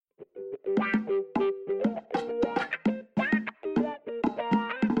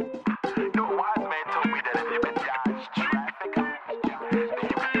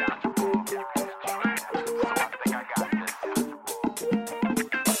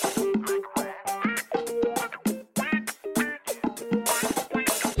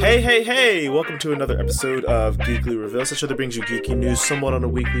Hey! Welcome to another episode of Geekly Reveals, the show that brings you geeky news somewhat on a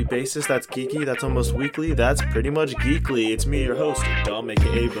weekly basis. That's geeky, that's almost weekly, that's pretty much geekly. It's me, your host, Dom,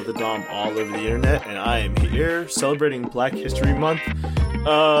 aka Brother Dom, all over the internet, and I am here celebrating Black History Month,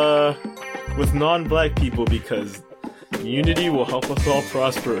 with non-black people because unity will help us all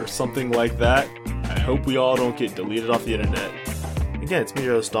prosper, or something like that. I hope we all don't get deleted off the internet. Again, it's me,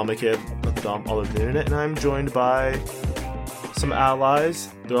 your host, Dom, aka Brother Dom, all over the internet, and I'm joined by some allies.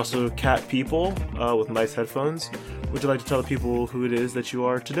 They're also cat people with nice headphones. Would you like to tell the people who it is that you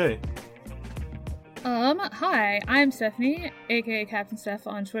are today? Hi, I'm Stephanie, aka Captain Steph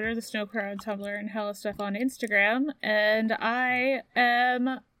on Twitter, the Snow Crow on Tumblr, and Hella Steph on Instagram, and I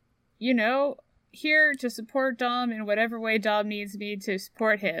am, here to support Dom in whatever way Dom needs me to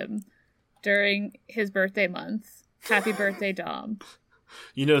support him during his birthday month. Happy birthday, Dom.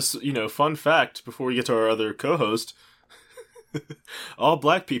 Fun fact, before we get to our other co-host, all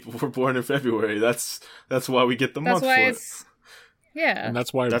black people were born in February. That's why we get the month for it. Yeah. And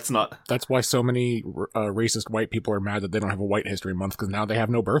that's why so many racist white people are mad that they don't have a White History Month, because now they have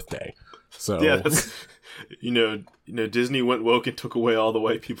no birthday. So yeah, that's, Disney went woke and took away all the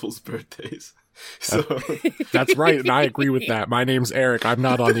white people's birthdays. So that's right, and I agree with that. My name's Eric. I'm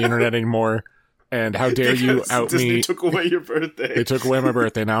not on the internet anymore. And how dare you out Disney me? Disney took away your birthday. They took away my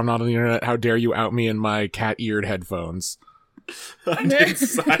birthday. Now I'm not on the internet. How dare you out me in my cat-eared headphones? I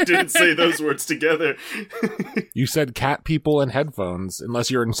didn't say those words together. You said cat people and headphones, unless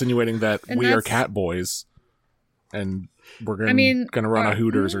you're insinuating that we are cat boys and we're gonna run a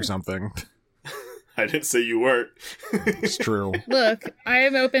Hooters or something. I didn't say you weren't. It's true. Look, I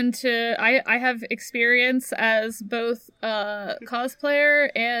am open to. I have experience as both a cosplayer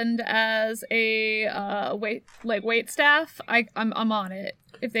and as a wait staff. I'm on it.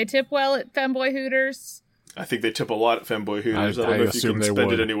 If they tip well at Femboy Hooters. I think they tip a lot at Femboy Hooters. I don't know if you can spend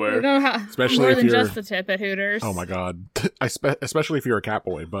would. it anywhere. You know how, especially more if than you're just the tip at Hooters. Oh my god! Especially if you're a cat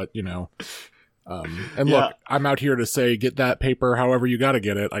boy, but and look, I'm out here to say get that paper however you got to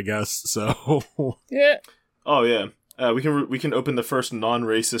get it, I guess. So yeah. Oh yeah. We can open the first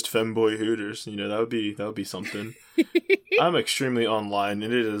non-racist Femboy Hooters. That would be something. I'm extremely online,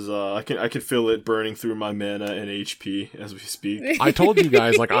 and it is. I can feel it burning through my mana and HP as we speak. I told you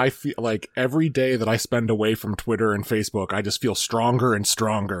guys, I feel like every day that I spend away from Twitter and Facebook, I just feel stronger and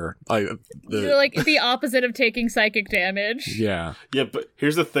stronger. You're like the opposite of taking psychic damage. Yeah. Yeah, but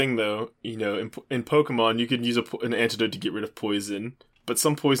here's the thing, though. In Pokemon, you can use an antidote to get rid of poison, but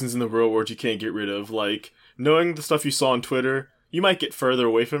some poisons in the real world you can't get rid of, like. Knowing the stuff you saw on Twitter, you might get further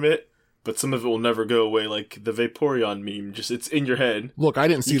away from it, but some of it will never go away, like the Vaporeon meme. Just, it's in your head. Look, I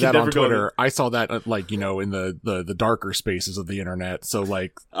didn't see that on Twitter. I saw that, in the darker spaces of the internet. So,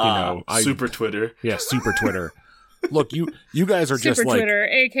 Super Twitter. Yeah, Super Twitter. Look, you guys are Super just Twitter,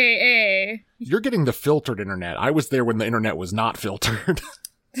 a.k.a. You're getting the filtered internet. I was there when the internet was not filtered.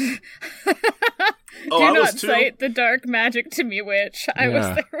 Do not cite the dark magic to me, witch. I was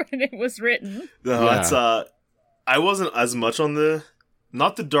there when it was written. That's I wasn't as much on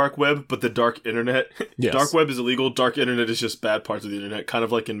not the dark web, but the dark internet. Yes. Dark web is illegal. Dark internet is just bad parts of the internet, kind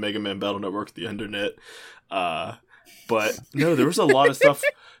of like in Mega Man Battle Network, the internet. But no, there was a lot of stuff.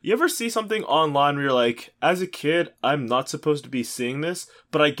 You ever see something online where you're like, as a kid, I'm not supposed to be seeing this,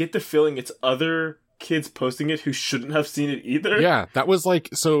 but I get the feeling it's other kids posting it who shouldn't have seen it either. Yeah, that was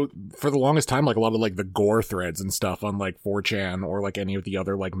so for the longest time, a lot of the gore threads and stuff on 4chan or any of the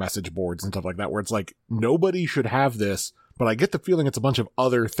other message boards and stuff like that, where it's nobody should have this, but I get the feeling it's a bunch of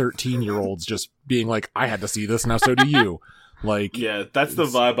other 13-year-olds just being I had to see this, now so do you. Yeah, that's the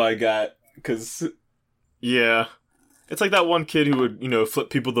vibe I got, because it's like that one kid who would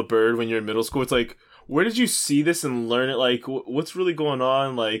flip people the bird when you're in middle school. It's where did you see this and learn it? What's really going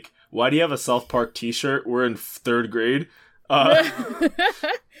on? Why do you have a South Park t-shirt? We're in 3rd grade. It's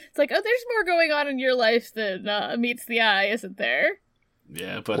there's more going on in your life than meets the eye, isn't there?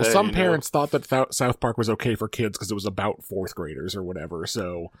 Yeah, but some parents thought that South Park was okay for kids because it was about 4th graders or whatever,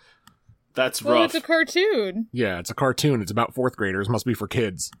 so. That's rough. Well, it's a cartoon. Yeah, it's a cartoon. It's about 4th graders. Must be for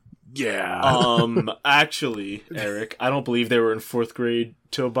kids. Yeah. Actually, Eric, I don't believe they were in 4th grade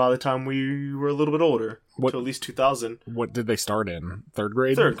till by the time we were a little bit older. Till at least 2000. What did they start in? 3rd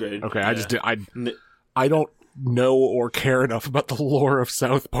grade? 3rd grade. Okay, yeah. I don't know or care enough about the lore of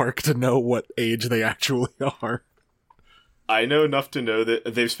South Park to know what age they actually are. I know enough to know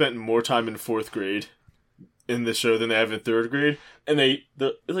that they've spent more time in 4th grade in the show than they have in 3rd grade. And it's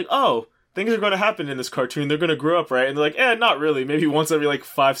oh, things are going to happen in this cartoon. They're going to grow up, right? And they're not really. Maybe once every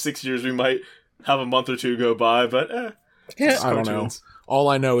 5-6 years we might have a month or two go by, but I don't know. All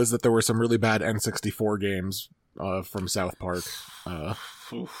I know is that there were some really bad N64 games from South Park.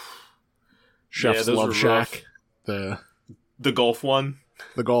 Oof. Chef's those Love were Shack. rough. The golf one.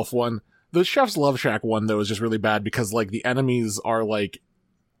 The golf one. The Chef's Love Shack one, though, is just really bad because, like, the enemies are, like,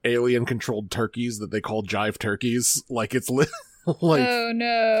 alien-controlled turkeys that they call jive turkeys. Like, it's like... Oh,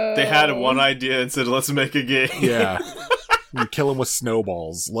 no. They had one idea and said, let's make a game. Yeah. You kill them with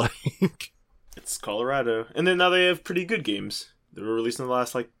snowballs. Like... It's Colorado. And then now they have pretty good games. They were released in the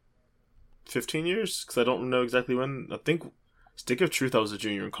last, 15 years? Because I don't know exactly when. I think Stick of Truth, I was a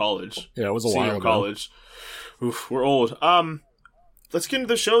junior in college. Yeah, it was a Senior while in ago. college. Oof, we're old. Let's get into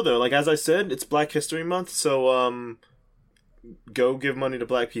the show, though. Like, as I said, it's Black History Month, so, go give money to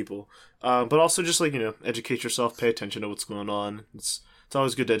black people. But also just, educate yourself, pay attention to what's going on. It's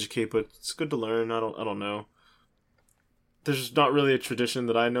always good to educate, but it's good to learn. I don't know. There's not really a tradition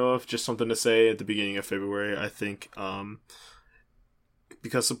that I know of, just something to say at the beginning of February, I think.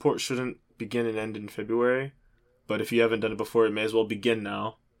 Because support shouldn't begin and end in February. But if you haven't done it before, it may as well begin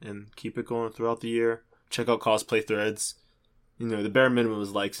now. And keep it going throughout the year. Check out cosplay threads. The bare minimum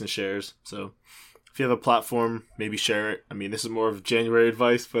is likes and shares. So if you have a platform, maybe share it. I mean, this is more of January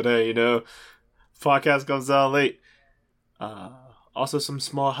advice, but hey, podcast comes out late. Also, some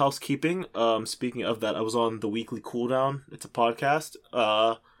small housekeeping. Speaking of that, I was on the Weekly Cooldown. It's a podcast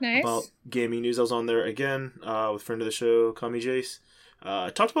Nice. about gaming news. I was on there again with friend of the show, Kami Jace. I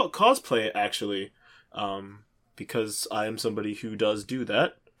talked about cosplay, actually, because I am somebody who does do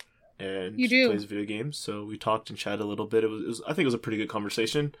that and You do. plays video games. So we talked and chatted a little bit. It was I think it was a pretty good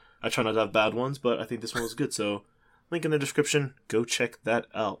conversation. I try not to have bad ones, but I think this one was good. So link in the description. Go check that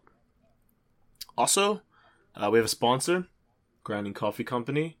out. Also, we have a sponsor. Grinding Coffee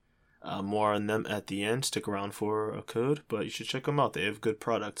Company. More on them at the end. Stick around for a code, but you should check them out. They have good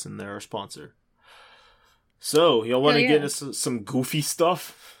products and they're our sponsor. So, y'all want to get into some goofy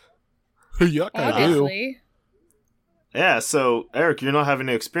stuff? Yuck, I do. Obviously. Yeah, so, Eric, you're not having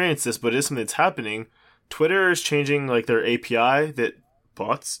to experience this, but it is something that's happening. Twitter is changing, their API that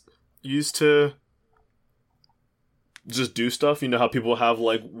bots use to just do stuff. You know how people have,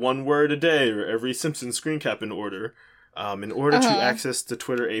 one word a day or every Simpsons screen cap in order. In order to access the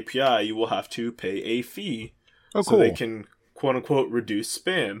Twitter API, you will have to pay a fee. Oh, so cool. they can, quote-unquote, reduce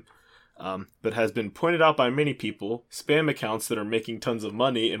spam. But has been pointed out by many people, spam accounts that are making tons of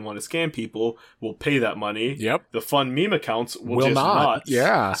money and want to scam people will pay that money. Yep. The fun meme accounts will just not.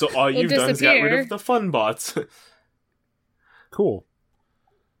 Yeah. So all you've done is got rid of the fun bots. Cool.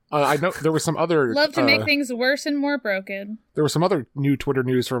 I know there was some other... Love to make things worse and more broken. There was some other new Twitter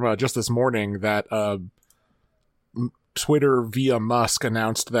news from just this morning that... Twitter via Musk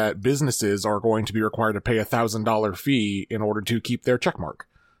announced that businesses are going to be required to pay $1,000 fee in order to keep their checkmark.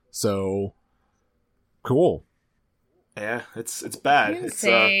 So, cool. Yeah, it's bad.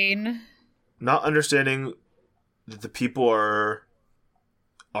 Insane. It's not understanding that the people are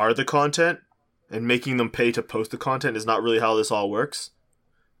the content and making them pay to post the content is not really how this all works.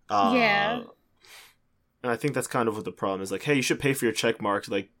 Yeah. And I think that's kind of what the problem is. Hey, you should pay for your checkmarks.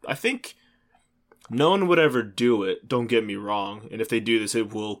 I think no one would ever do it, don't get me wrong. And if they do this,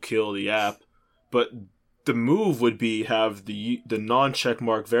 it will kill the app. But the move would be have the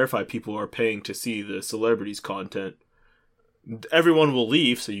non-checkmark verified people are paying to see the celebrities' content. Everyone will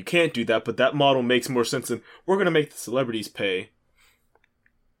leave, so you can't do that, but that model makes more sense than we're going to make the celebrities pay.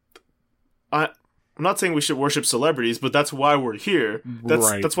 I'm not saying we should worship celebrities, but that's why we're here.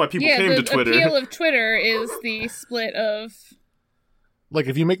 That's why people came to Twitter. The appeal of Twitter is the split of...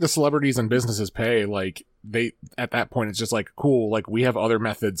 If you make the celebrities and businesses pay, they, at that point, it's just cool, we have other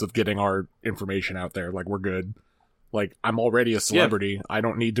methods of getting our information out there, we're good. I'm already a celebrity. Yeah. I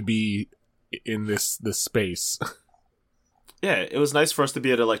don't need to be in this space. Yeah, it was nice for us to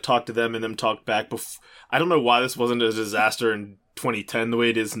be able to, talk to them and them talk back. I don't know why this wasn't a disaster in 2010 the way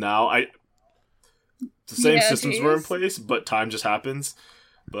it is now. The same systems were in place, but time just happens.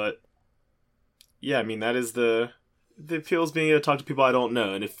 But, yeah, I mean, that is the appeal is being able to talk to people I don't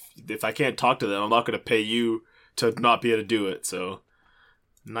know, and if I can't talk to them, I'm not going to pay you to not be able to do it. So,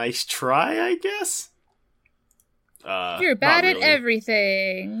 nice try, I guess. You're bad at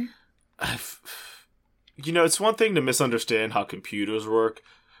everything. It's one thing to misunderstand how computers work,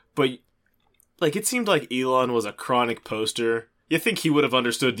 but it seemed like Elon was a chronic poster. You think he would have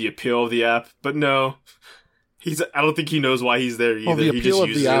understood the appeal of the app, but no. I don't think he knows why he's there either. Well, the appeal he just of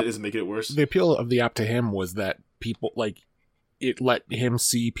uses the app is making it worse. The appeal of the app to him was that people it let him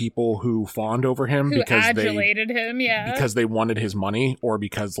see people who fawned over him who adulated him, because they wanted his money, or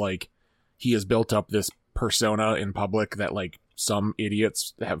because he has built up this persona in public that some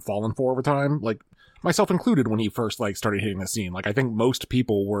idiots have fallen for over time, myself included when he first started hitting the scene. I think most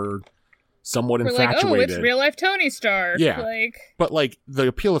people were somewhat We're infatuated. like, oh, it's real life Tony Stark. Yeah. Like, but like the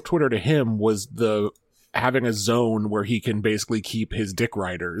appeal of Twitter to him was the having a zone where he can basically keep his dick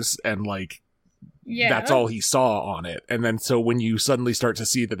riders, and like yeah, that's all he saw on it. And then so when you suddenly start to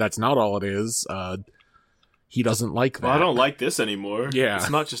see that that's not all it is, he doesn't like that. Well, I don't like this anymore. Yeah. It's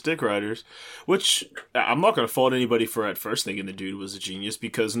not just dick riders. Which, I'm not going to fault anybody for at first thinking the dude was a genius,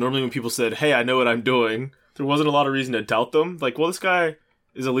 because normally when people said, hey, I know what I'm doing, there wasn't a lot of reason to doubt them. Like, well, this guy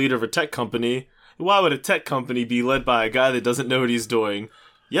is a leader of a tech company. Why would a tech company be led by a guy that doesn't know what he's doing?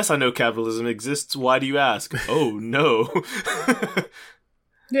 Yes, I know capitalism exists. Why do you ask? Oh, no.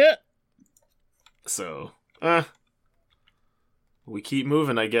 yeah. So, we keep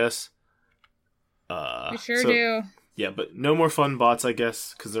moving, I guess. We sure do. Yeah, but no more fun bots, I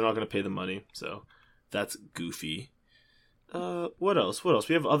guess, because they're not going to pay the money. So that's goofy. What else?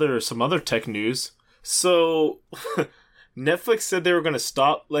 We have some other tech news. So Netflix said they were going to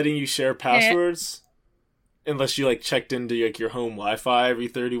stop letting you share passwords unless you like checked into like your home Wi-Fi every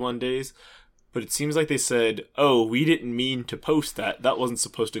 31 days. But it seems like they said, "Oh, we didn't mean to post that. That wasn't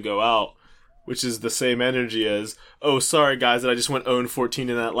supposed to go out." Which is the same energy as, oh, sorry guys that I just went 0-14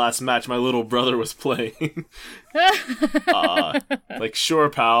 in that last match my little brother was playing. Like, sure,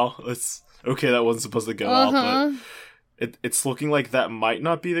 pal. Okay, that wasn't supposed to go out, but it's looking like that might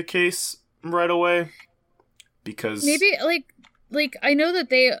not be the case right away. Because maybe, like I know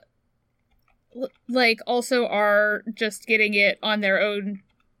that they, like, also are just getting it on their own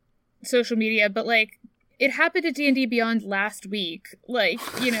social media, but, like, it happened at D&D Beyond last week. Like,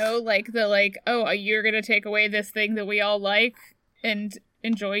 you know, like the like, oh, you're gonna take away this thing that we all like and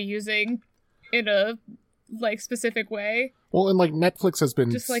enjoy using in a like specific way. Well, and like Netflix has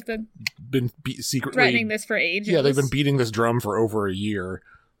been just like secretly threatening this for ages. Yeah, they've been beating this drum for over a year.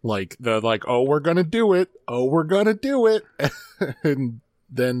 Like oh, we're gonna do it. Oh, we're gonna do it. And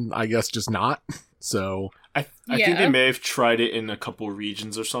then I guess just not. So I think they may have tried it in a couple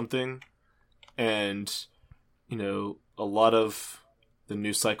regions or something, and you know, a lot of the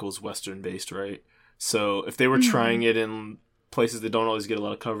news cycle is Western based, right? So if they were trying it in places that don't always get a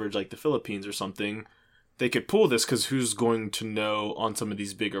lot of coverage, like the Philippines or something, they could pull this, because who's going to know on some of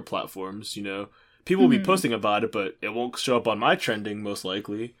these bigger platforms, you know? People will be posting about it, but it won't show up on my trending, most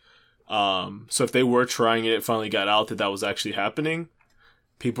likely. So if they were trying it, it finally got out that was actually happening.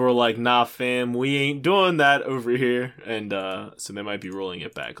 People were like, nah, fam, we ain't doing that over here. And so they might be rolling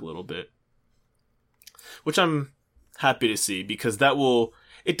it back a little bit. Which I'm happy to see, because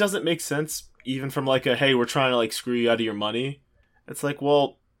it doesn't make sense even from like hey, we're trying to like screw you out of your money. It's like,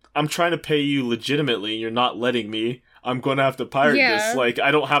 well, I'm trying to pay you legitimately, you're not letting me. I'm going to have to pirate this. Like,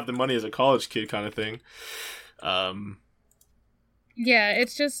 I don't have the money as a college kid kind of thing. Yeah,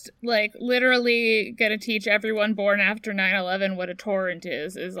 it's just like literally gonna teach everyone born after 9/11 what a torrent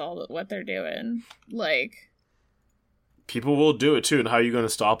is all what they're doing. Like, people will do it too, and how are you going to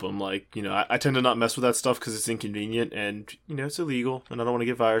stop them? Like, you know, I tend to not mess with that stuff because it's inconvenient, and you know, it's illegal, and I don't want to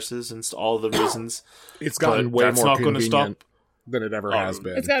get viruses and all the reasons. It's gotten way more convenient than it ever has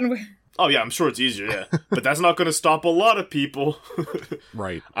been. It's gotten. Oh yeah, I'm sure it's easier. Yeah, but that's not going to stop a lot of people.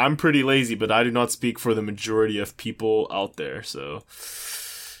 Right. I'm pretty lazy, but I do not speak for the majority of people out there. So,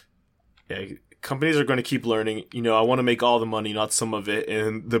 yeah. Companies are going to keep learning. You know, I want to make all the money, not some of it.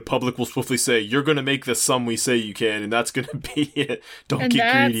 And the public will swiftly say, you're going to make the sum we say you can, and that's going to be it. Don't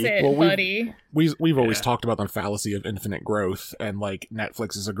get greedy. That's it, buddy. We've always talked about the fallacy of infinite growth, and like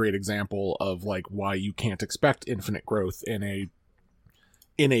Netflix is a great example of like why you can't expect infinite growth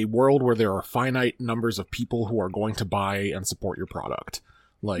in a world where there are finite numbers of people who are going to buy and support your product.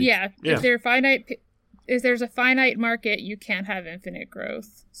 Like, if there's a finite market, you can't have infinite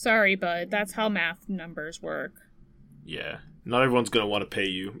growth. Sorry, bud. That's how math numbers work. Yeah. Not everyone's going to want to pay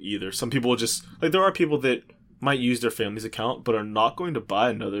you either. Some people will just... Like, there are people that might use their family's account, but are not going to buy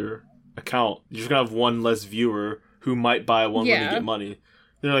another account. You're just going to have one less viewer who might buy one when they get money.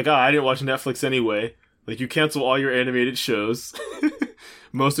 They're like, I didn't watch Netflix anyway. Like, you cancel all your animated shows.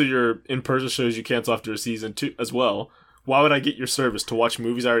 Most of your in-person shows you cancel after a season too, as well. Why would I get your service? To watch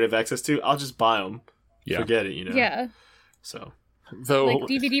movies I already have access to? I'll just buy them. Yeah. Forget it, you know? Yeah. So. Though, like,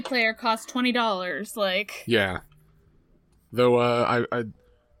 DVD player costs $20, like... Yeah. Though, I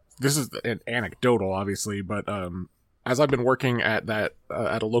this is anecdotal, obviously, but, as I've been working at at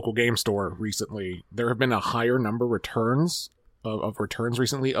a local game store recently, there have been a higher number of returns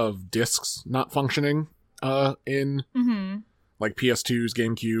recently of discs not functioning, in, like, PS2s,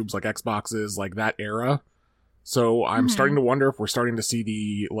 GameCubes, like, Xboxes, like, that era. So I'm starting to wonder if we're starting to see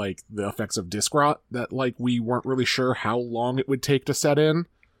the effects of disc rot that, like, we weren't really sure how long it would take to set in.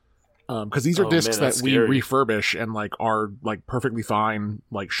 Because these are Oh, discs man, that's that we scary. refurbish and like are like perfectly fine,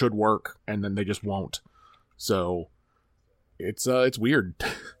 like should work, and then they just won't. So it's weird.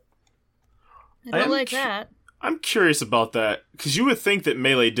 I don't am like cu- that. I'm curious about that, because you would think that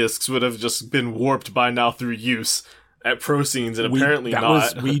Melee discs would have just been warped by now through use at Pro Scenes, and apparently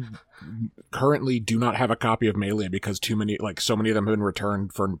not. We currently do not have a copy of Melee because so many of them have been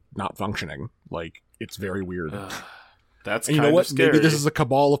returned for not functioning. Like, it's very weird. That's And kind you know of what? scary. Maybe this is a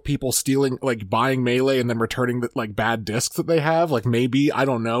cabal of people stealing, like buying Melee and then returning the like bad discs that they have. Like, maybe, I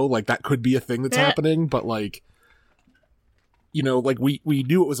don't know. Like, that could be a thing that's That- happening, but like, you know, like we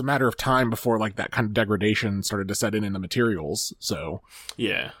knew it was a matter of time before like that kind of degradation started to set in the materials. So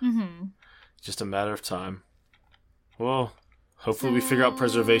Yeah, Mm-hmm. just a matter of time. Well, hopefully we figure out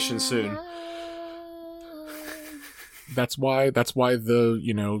preservation soon. that's why the,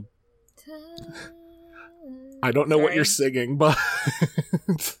 you know, I don't know what Sorry. you're singing, but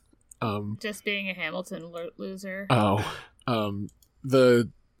Just being a Hamilton loser. the,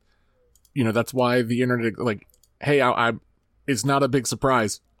 you know, that's why the internet, like, hey, I it's not a big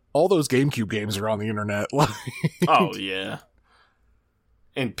surprise. All those GameCube games are on the internet. Like, Oh, yeah.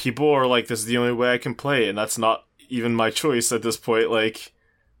 And people are like, this is the only way I can play it, and that's not even my choice at this point. Like,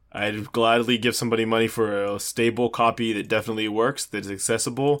 I'd gladly give somebody money for a stable copy that definitely works, that's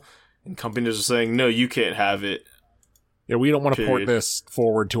accessible, and companies are saying, no, you can't have it. yeah, we don't want to port Period. this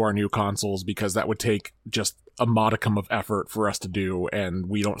forward to our new consoles because that would take just a modicum of effort for us to do, and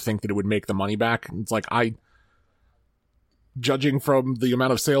we don't think that it would make the money back. It's like, judging from the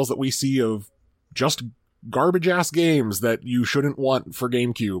amount of sales that we see of just garbage ass games that you shouldn't want for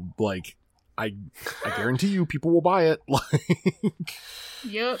GameCube, like, I guarantee you people will buy it. Like,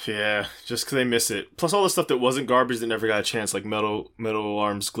 Yep. Yeah, just because they miss it. Plus all the stuff that wasn't garbage that never got a chance, like Metal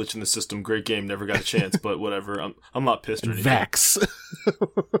Arms Glitch in the System, great game, never got a chance, but whatever. I'm not pissed or anything. Vex.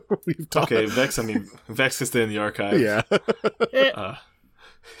 We've talked. Okay, Vex, I mean, Vex can stay in the archive. Yeah.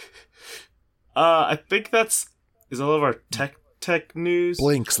 I think is all of our tech news.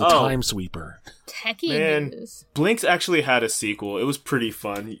 Blinks, the time sweeper. Techie Man. news. Blinks actually had a sequel. It was pretty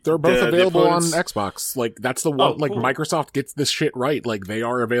fun. They're both The available on opponents- Xbox. Like, that's the one, Oh, like, cool. Microsoft gets this shit right. Like, they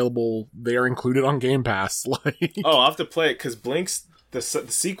are available, they are included on Game Pass. Like, Oh, I'll have to play it, because Blinks, the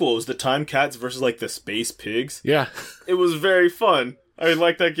sequel was the Time Cats versus, like, the Space Pigs. yeah. It was very fun. I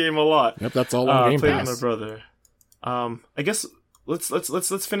liked that game a lot. Yep, that's all on Game played it with my Pass. brother. I guess let's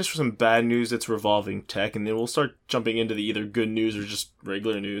finish with some bad news that's revolving tech, and then we'll start jumping into the either good news or just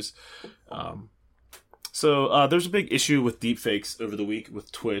regular news. So there's a big issue with deepfakes over the week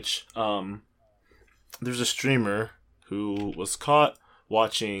with Twitch. There's a streamer who was caught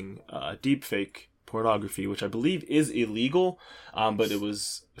watching deepfake pornography, which I believe is illegal, but it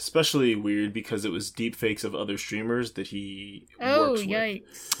was especially weird because it was deepfakes of other streamers that he Oh, works with.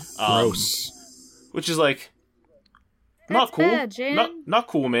 yikes. Gross. Which is like not That's cool. bad, Jan. Not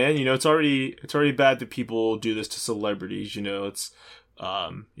cool, man. You know, it's already bad that people do this to celebrities. You know, it's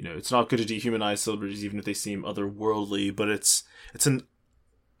it's not good to dehumanize celebrities even if they seem otherworldly. But it's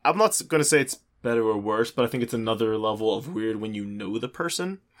I'm not going to say it's better or worse, but I think it's another level of weird when you know the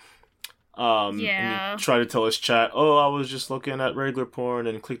person. And Yeah. you try to tell his chat, oh, I was just looking at regular porn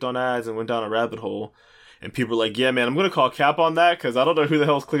and clicked on ads and went down a rabbit hole. And people are like, yeah, man, I'm going to call cap on that because I don't know who the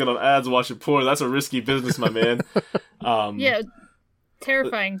hell's clicking on ads watching porn. That's a risky business, my man. Yeah.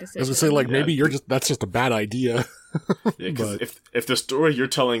 Terrifying I decision. was gonna say, like, Yeah. maybe that's just a bad idea. Yeah, because But- if the story you're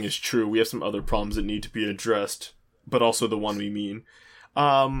telling is true, we have some other problems that need to be addressed, but also the one we mean.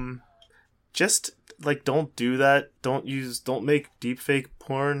 Just like don't do that. Don't make deepfake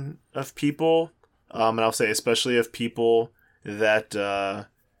porn of people. And I'll say especially of people that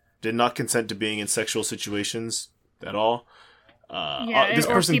did not consent to being in sexual situations at all. Yeah, This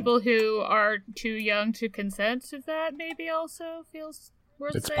or person, people who are too young to consent to that maybe also feels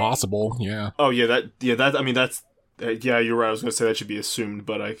worth It's saying. possible, yeah. oh yeah, that I mean that's yeah, you're right. I was gonna say that should be assumed,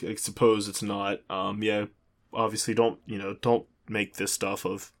 but I suppose it's not. Yeah, obviously don't make this stuff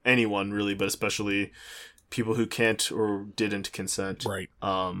of anyone really, but especially people who can't or didn't consent. Right.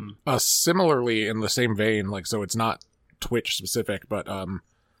 Um. Similarly, in the same vein, like, so it's not Twitch specific, but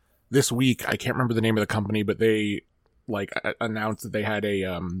this week, I can't remember the name of the company, but they like announced that they had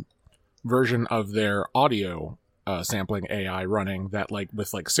a version of their audio sampling AI running that, like,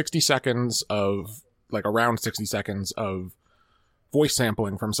 with like 60 seconds of like around 60 seconds of voice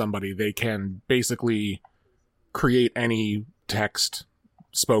sampling from somebody, they can basically create any text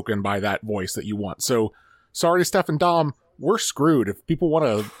spoken by that voice that you want. So sorry, Steph and Dom, we're screwed. If people want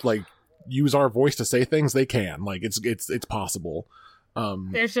to like use our voice to say things, they can. Like, it's possible.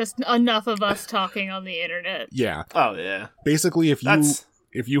 There's just enough of us talking on the internet. Yeah. Oh yeah. Basically, if you That's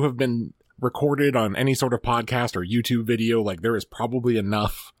if you have been recorded on any sort of podcast or YouTube video, like there is probably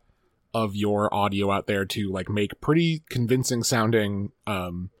enough of your audio out there to like make pretty convincing sounding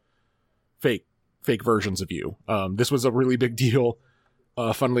fake versions of you. This was a really big deal,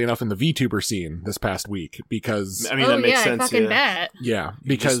 funnily enough, in the VTuber scene this past week, because I mean, that makes sense. I fucking bet. yeah,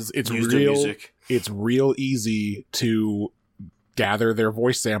 because it's real easy to gather their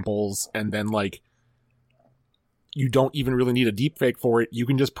voice samples, and then like you don't even really need a deepfake for it. You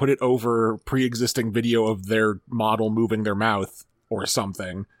can just put it over pre-existing video of their model moving their mouth or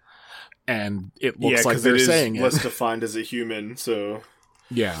something, and it looks like they're saying it. Less defined as a human, so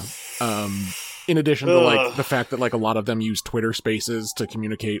yeah. In addition to like the fact that like a lot of them use Twitter Spaces to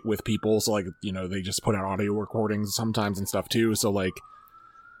communicate with people, so like, you know, they just put out audio recordings sometimes and stuff too. So like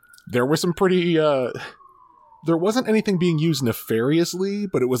there were some pretty there wasn't anything being used nefariously,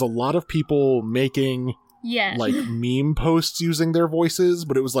 but it was a lot of people making like meme posts using their voices,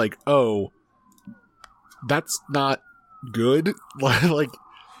 but it was like, oh, that's not good. Like,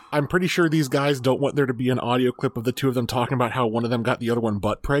 I'm pretty sure these guys don't want there to be an audio clip of the two of them talking about how one of them got the other one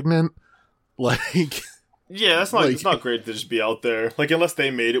butt pregnant. Like, yeah, that's not. Like, it's not great to just be out there. Like, unless they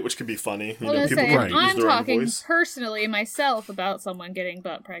made it, which could be funny. You know, people right. I'm talking personally myself about someone getting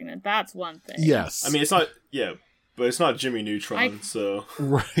butt pregnant. That's one thing. Yes, I mean it's not. Yeah, but it's not Jimmy Neutron, so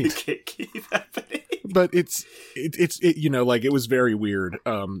right. It can't keep happening. But it's you know, like, it was very weird.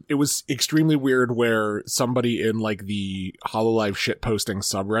 It was extremely weird where somebody in like the Hololive shitposting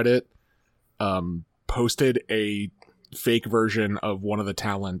subreddit posted a fake version of one of the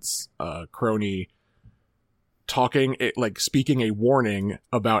talents, Crony, speaking a warning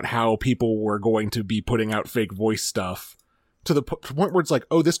about how people were going to be putting out fake voice stuff, to the point where it's like,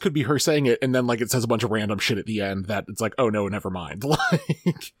 oh, this could be her saying it, and then like it says a bunch of random shit at the end that it's like, oh no, never mind.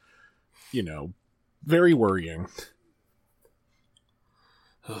 Like, you know, very worrying.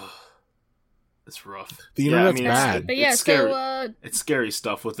 It's rough. The internet's bad. But yeah, it's scary. It's scary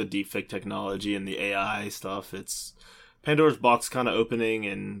stuff with the deepfake technology and the AI stuff. It's Pandora's box kind of opening,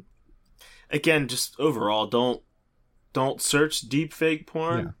 and again, just overall, don't search deepfake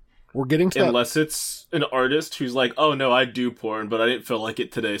porn. Yeah. We're getting to unless it's an artist who's like, oh no, I do porn, but I didn't feel like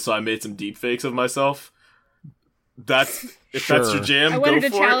it today, so I made some deepfakes of myself. That's if sure. That's your jam. I wanted to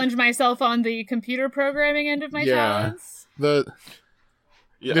challenge myself on the computer programming end of my talents.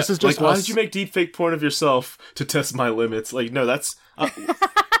 Yeah, this is just like, why did you make deepfake porn of yourself to test my limits? Like, no, that's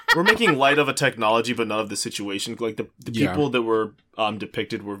we're making light of a technology, but not of the situation. Like the people that were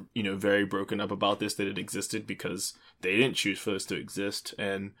depicted were, you know, very broken up about this, that it existed because they didn't choose for this to exist,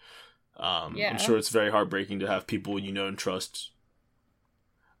 and I'm sure it's very heartbreaking to have people you know and trust.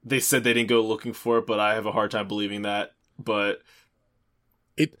 They said they didn't go looking for it, but I have a hard time believing that. But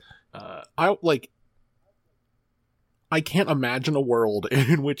I can't imagine a world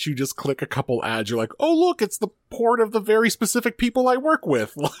in which you just click a couple ads. You're like, oh, look, it's the port of the very specific people I work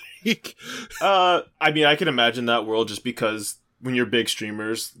with. Like, I mean, I can imagine that world just because when you're big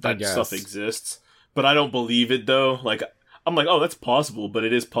streamers, that stuff exists. But I don't believe it, though. Like, I'm like, oh, that's possible, but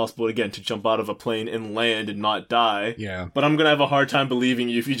it is possible, again, to jump out of a plane and land and not die. Yeah. But I'm gonna have a hard time believing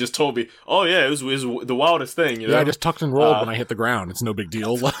you if you just told me, oh, yeah, it was the wildest thing, you know? Yeah, I just tucked and rolled when I hit the ground. It's no big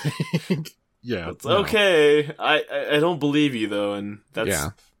deal. Like, yeah. It's okay. I don't believe you, though, and that's... Yeah.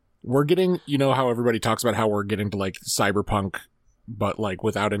 We're getting, you know how everybody talks about how we're getting to, like, cyberpunk, but, like,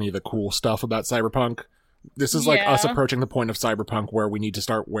 without any of the cool stuff about cyberpunk? This is, like, us approaching the point of cyberpunk where we need to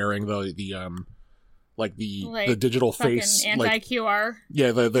start wearing the digital face, anti-QR.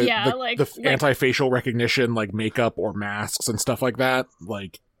 Like, the anti-facial recognition, like, makeup or masks and stuff like that.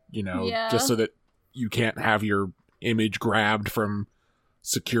 Like, you know, just so that you can't have your image grabbed from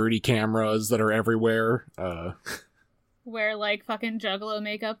security cameras that are everywhere. Wear, like, fucking Juggalo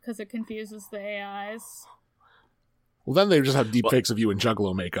makeup because it confuses the AIs. Well, then they just have deepfakes of you in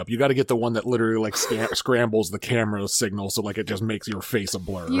Juggalo makeup. You got to get the one that literally, like, scrambles the camera signal so, like, it just makes your face a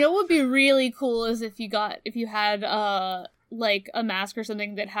blur. You know what would be really cool is if you had like, a mask or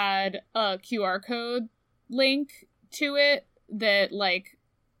something that had a QR code link to it that, like,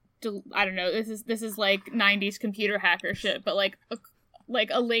 I don't know, this is like 90s computer hacker shit, but, like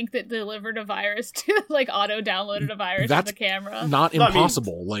a link that delivered a virus to, like, auto-downloaded a virus to the camera. Not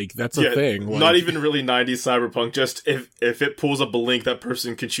impossible. Like, that's a thing. Like, not even really 90s cyberpunk. Just if it pulls up a link, that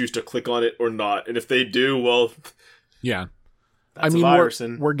person can choose to click on it or not. And if they do, well... Yeah. That's a virus.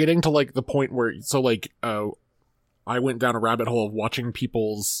 We're getting to, like, the point where... So, like, I went down a rabbit hole of watching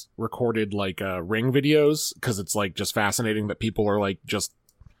people's recorded, like, Ring videos, because it's, like, just fascinating that people are, like, just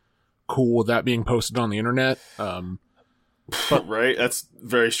cool with that being posted on the internet. But right? That's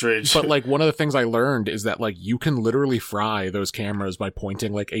very strange. But like one of the things I learned is that like you can literally fry those cameras by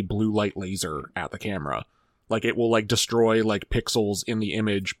pointing like a blue light laser at the camera. Like it will like destroy like pixels in the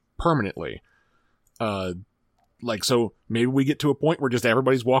image permanently. Like so maybe we get to a point where just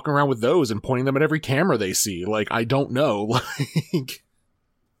everybody's walking around with those and pointing them at every camera they see. Like I don't know. Like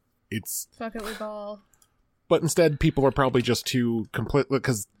it's Fuck it with all. But instead people are probably just too complete,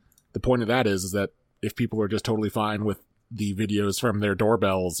 because the point of that is that if people are just totally fine with the videos from their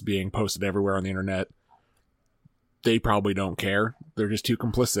doorbells being posted everywhere on the internet, they probably don't care. They're just too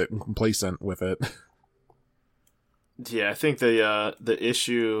complicit and complacent with it. Yeah, I think the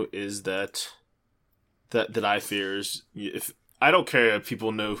issue is that I fear is, if I don't care if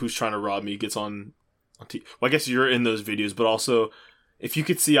people know who's trying to rob me gets on TV. Well, I guess you're in those videos, but also if you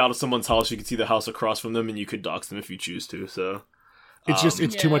could see out of someone's house, you could see the house across from them, and you could dox them if you choose to. So It's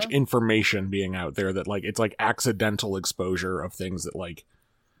too Yeah. much information being out there that like it's like accidental exposure of things that like,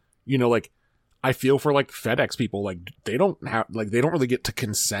 you know, like I feel for like FedEx people, like they don't really get to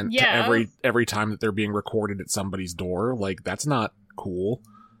consent to Yeah. every time that they're being recorded at somebody's door. Like that's not cool.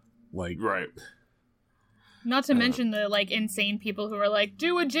 Like right. Not to mention the like insane people who are like,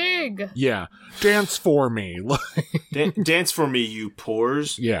 do a jig. yeah, dance for me. Dance for me, you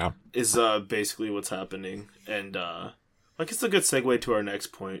pores. Yeah. Is basically what's happening, and I guess it's a good segue to our next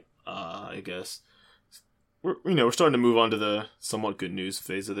point. I guess we're starting to move on to the somewhat good news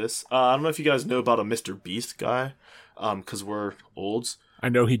phase of this. I don't know if you guys know about a Mr. Beast guy, because we're olds. I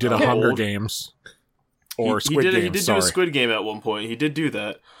know he did a Okay. Hunger Old. Games or He Squid did Games. He did sorry. do a Squid Game at one point. He did do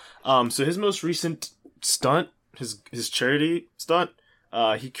that. So his most recent stunt, his charity stunt,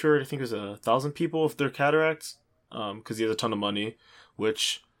 he cured, I think it was 1,000 people of their cataracts, because he has a ton of money.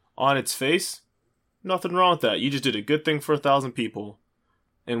 Which, on its face, nothing wrong with that. You just did a good thing for 1,000 people.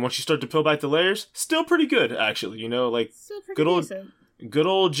 And once you start to peel back the layers, still pretty good, actually. You know, like, Still pretty Good old- decent. good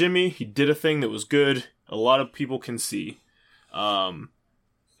old Jimmy, he did a thing that was good. A lot of people can see.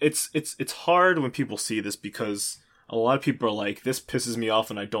 It's hard when people see this, because a lot of people are like, this pisses me off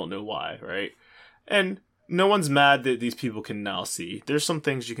and I don't know why, right? And no one's mad that these people can now see. There's some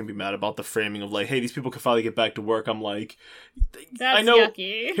things you can be mad about, the framing of like, hey, these people can finally get back to work. I'm like, That's I know.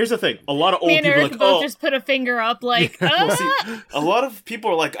 yucky. Here's the thing. A lot of old Me and people are Eric like, both oh, just put a finger up like, well, see, ah! a lot of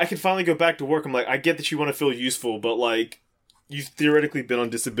people are like, I can finally go back to work. I'm like, I get that you want to feel useful, but like, you've theoretically been on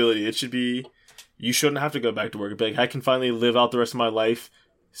disability. It should be, you shouldn't have to go back to work. But like, I can finally live out the rest of my life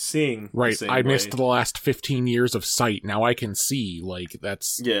seeing. Right. The same I missed way. the last 15 years of sight. Now I can see. Like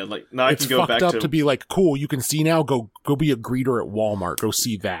that's Yeah, like now I it's can go fucked back up to be like, cool, you can see now, go be a greeter at Walmart. Go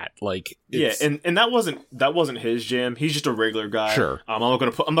see that. Like yeah, it's, and that wasn't his jam. He's just a regular guy. Sure. I'm not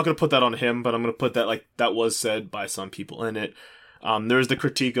gonna put that on him, but I'm gonna put that, like, that was said by some people in it. There's the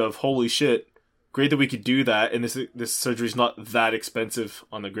critique of, holy shit, great that we could do that, and this surgery's not that expensive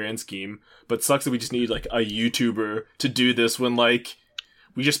on the grand scheme, but sucks that we just need like a YouTuber to do this when like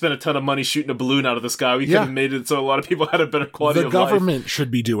we just spent a ton of money shooting a balloon out of the sky. We could have made it so a lot of people had a better quality the of life. government should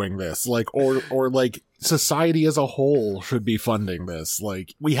be doing this, like, or like society as a whole should be funding this.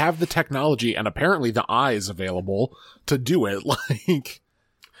 Like, we have the technology and apparently the eyes available to do it. Like,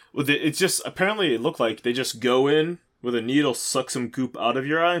 Well, it's just, apparently it looked like they just go in with a needle, suck some goop out of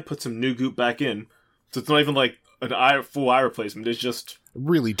your eye, and put some new goop back in. So it's not even like an full eye replacement. It's just,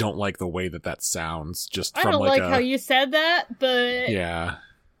 really don't like the way that sounds. Just I from don't like a, how you said that, but yeah.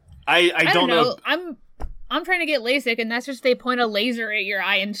 I don't know. I'm trying to get LASIK, and that's just they point a laser at your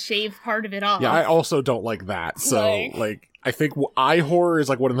eye and shave part of it off. Yeah, I also don't like that. So, like I think eye horror is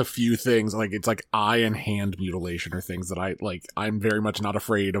like one of the few things, like it's like eye and hand mutilation or things that I like. I'm very much not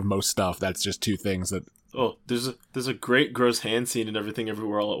afraid of most stuff. That's just two things that. Oh, there's a great gross hand scene and everything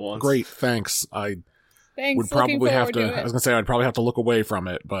everywhere all at once. Great, thanks. I Thanks. would probably looking have forward to. I it. was gonna say I'd probably have to look away from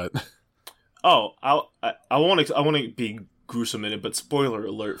it, but Oh, I want to be gruesome in it, but spoiler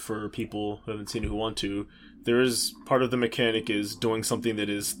alert for people who haven't seen it who want to. There is part of the mechanic is doing something that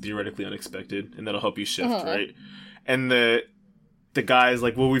is theoretically unexpected, and that'll help you shift, right? And the guy's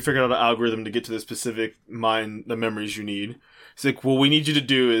like, well, we figured out an algorithm to get to the specific the memories you need. It's like, well, we need you to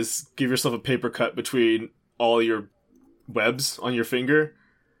do is give yourself a paper cut between all your webs on your finger,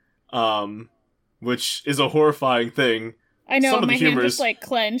 which is a horrifying thing. I know, some of my the hand humor just is- like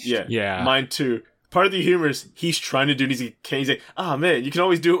clenched. Yeah. Mine too. Part of the humor is he's trying to do it, he's like, ah, man, you can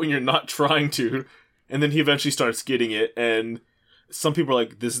always do it when you're not trying to. And then he eventually starts getting it, and some people are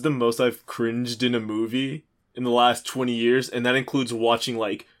like, this is the most I've cringed in a movie in the last 20 years, and that includes watching,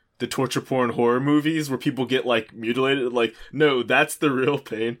 like, the torture porn horror movies where people get, like, mutilated. Like, no, that's the real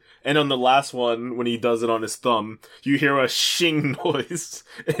pain. And on the last one, when he does it on his thumb, you hear a shing noise,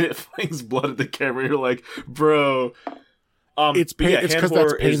 and it flings blood at the camera. You're like, bro, It's but pain. yeah, It's hand because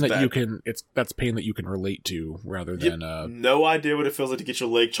that's horror pain is that bad. you can. That's pain that you can relate to rather than. No idea what it feels like to get your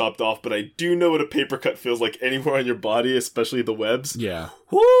leg chopped off, but I do know what a paper cut feels like anywhere on your body, especially the webs. Yeah.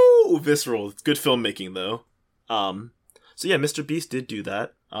 Woo! Visceral. It's good filmmaking, though. So yeah, Mr. Beast did do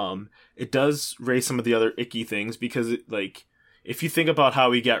that. It does raise some of the other icky things because, if you think about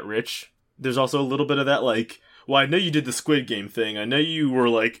how he got rich, there's also a little bit of that, well, I know you did the Squid Game thing. I know you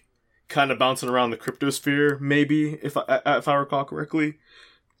were, kind of bouncing around the cryptosphere, maybe, if I recall correctly.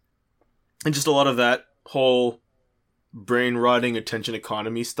 And just a lot of that whole brain-rotting attention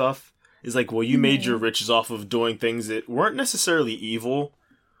economy stuff is well, you made your riches off of doing things that weren't necessarily evil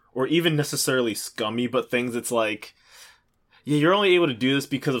or even necessarily scummy, but things that's yeah, you're only able to do this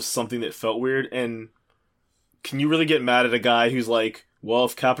because of something that felt weird, and can you really get mad at a guy who's well,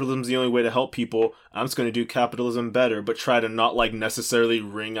 if capitalism's the only way to help people, I'm just going to do capitalism better, but try to not, necessarily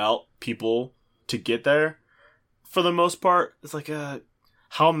wring out people to get there? For the most part, it's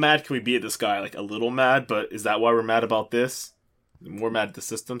how mad can we be at this guy? A little mad, but is that why we're mad about this? We're mad at the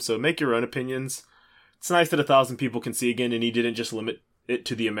system, so make your own opinions. It's nice that 1,000 people can see again, and he didn't just limit it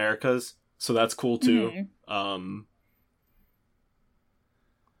to the Americas, so that's cool, too. Mm-hmm.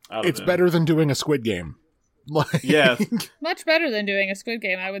 It's better than doing a Squid Game. Yeah. Much better than doing a Squid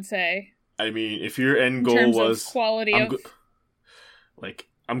Game, I would say. I mean, if your end goal in terms was... of quality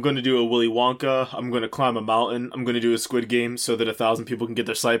I'm going to do a Willy Wonka, I'm going to climb a mountain, I'm going to do a Squid Game so that 1,000 people can get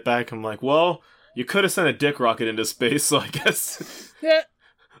their sight back. I'm well, you could have sent a dick rocket into space, so I guess...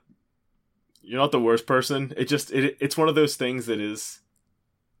 You're not the worst person. It's one of those things that is...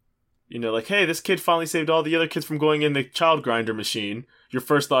 hey, this kid finally saved all the other kids from going in the child grinder machine. Your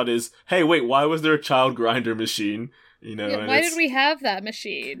first thought is, hey, wait, why was there a child grinder machine? Why did we have that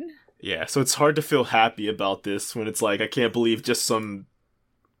machine? Yeah, so it's hard to feel happy about this when it's I can't believe just some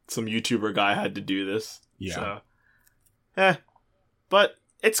YouTuber guy had to do this. Yeah. So, but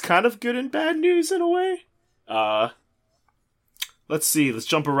it's kind of good and bad news in a way. Let's see, let's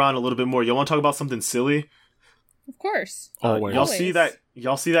jump around a little bit more. Y'all want to talk about something silly? Of course. Always.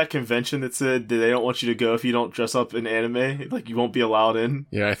 Y'all see that convention that said that they don't want you to go if you don't dress up in anime? You won't be allowed in?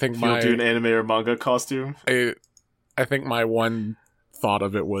 Yeah, I think if you don't do an anime or manga costume? I think my one thought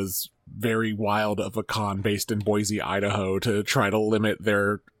of it was very wild of a con based in Boise, Idaho to try to limit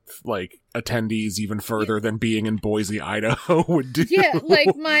their attendees even further than being in Boise, Idaho would do. Yeah,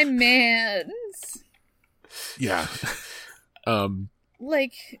 my mans. Yeah.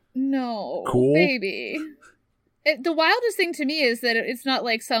 No. Cool. Baby. The wildest thing to me is that it's not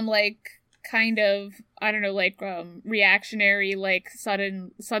some kind of, I don't know, reactionary,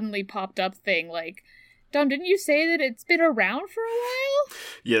 suddenly popped up thing. Dom, didn't you say that it's been around for a while?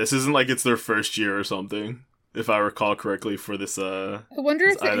 Yeah, this isn't it's their first year or something, if I recall correctly, for this, I wonder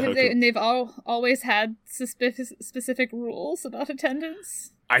if they've always had specific rules about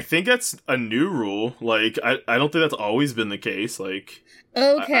attendance. I think that's a new rule. I don't think that's always been the case. Okay,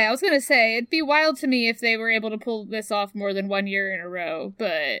 I was gonna say, it'd be wild to me if they were able to pull this off more than 1 year in a row,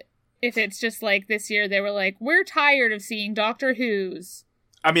 but if it's just this year they were we're tired of seeing Doctor Who's.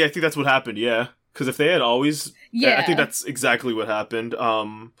 I mean, I think that's what happened, yeah. Because if they had always... Yeah. I think that's exactly what happened.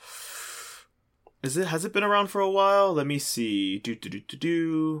 Has it been around for a while? Let me see.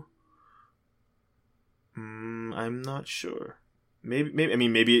 I'm not sure.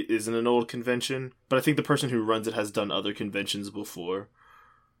 Maybe it isn't an old convention, but I think the person who runs it has done other conventions before.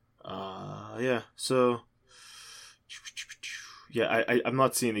 Yeah, so... Yeah, I'm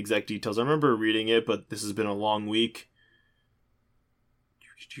not seeing the exact details. I remember reading it, but this has been a long week.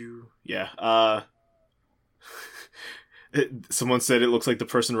 Yeah, someone said it looks like the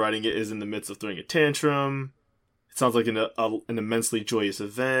person writing it is in the midst of throwing a tantrum. It sounds like an immensely joyous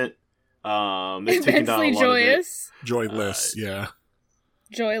event. Immensely joyous? Joyless, yeah.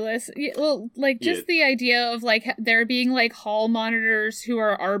 Joyless. Yeah, well, the idea of there being hall monitors who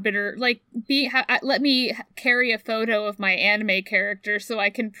are arbiter, let me carry a photo of my anime character so I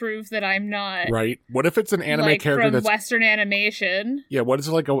can prove that I'm not right. What if it's an anime character from that's Western animation? Yeah, what is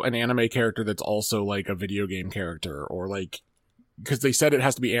an anime character that's also a video game character, or because they said it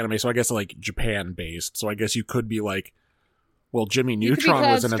has to be anime, so I guess Japan based. So I guess you could be well, Jimmy Neutron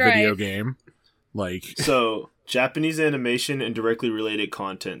was in a video game. So, Japanese animation and directly related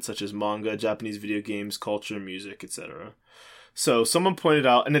content, such as manga, Japanese video games, culture, music, etc. So, someone pointed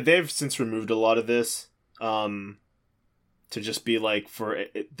out, and they've since removed a lot of this, to just be for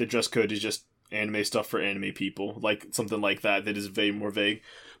the dress code is just anime stuff for anime people, something like that is very more vague.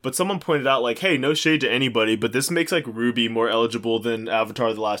 But someone pointed out, hey, no shade to anybody, but this makes, Ruby more eligible than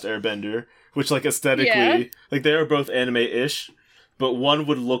Avatar: The Last Airbender, which, aesthetically, they are both anime-ish. but one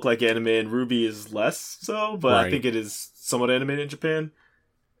would look like anime and Ruby is less so, but I Right. think it is somewhat animated in Japan.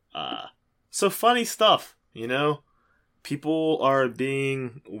 So funny stuff, you know? People are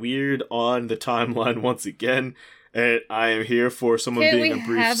being weird on the timeline once again, and I am here for someone Can't being we a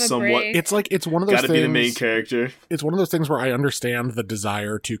brief, have a somewhat. break? It's like, it's one of those Gotta things. be the main character. It's one of those things where I understand the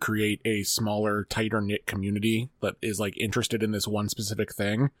desire to create a smaller, tighter knit community that is like interested in this one specific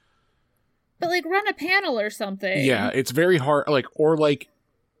thing. But like run a panel or something. Yeah, it's very hard. Like, or like,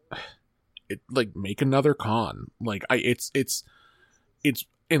 it like make another con. Like, it's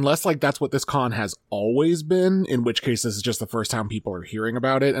unless like that's what this con has always been. In which case, this is just the first time people are hearing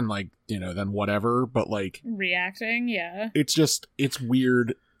about it, and like, you know, then whatever. But like, Reacting, yeah. it's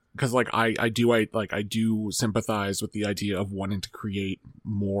weird because like I do sympathize with the idea of wanting to create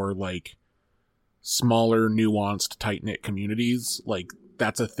more like smaller, nuanced, tight knit communities. Like,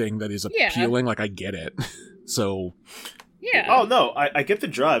 that's a thing that is Yeah. appealing. Like, I get it. So Yeah. Oh no, I get the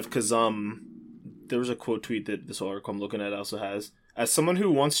drive because there was a quote tweet that this article I'm looking at also has. As someone who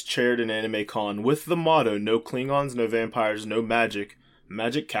once chaired an anime con with the motto "No Klingons, no vampires, no magic,"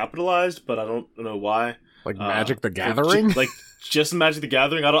 magic capitalized, but I don't know why. like Magic the Gathering. Just Magic the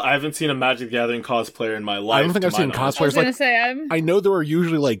Gathering. I haven't seen a Magic the Gathering cosplayer in my life. I don't think to I've my seen knowledge. I was cosplayers gonna like. say I know there are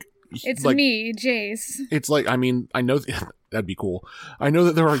usually like. it's like, me, Jace. It's like, I mean, I know that'd be cool. I know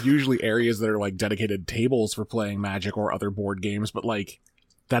that there are usually areas that are like dedicated tables for playing Magic or other board games, but like,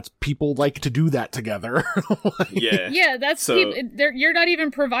 that's people like to do that together. Like, Yeah. Yeah, that's So- you're not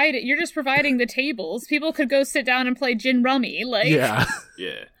even providing. You're just providing the tables. People could go sit down and play gin rummy. Like, yeah.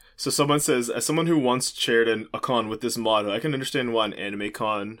 Yeah. So someone says, as someone who once chaired a con with this motto, I can understand why an anime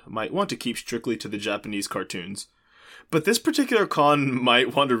con might want to keep strictly to the Japanese cartoons. But this particular con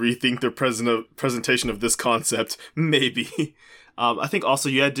might want to rethink their presentation of this concept. Maybe. I think also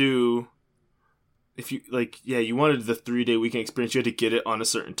you had to, if you, like, yeah, you wanted the 3-day weekend experience, you had to get it on a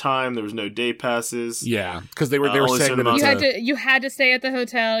certain time. There was no day passes. Yeah. Because they were Only saying certain that it's amount you had to stay at the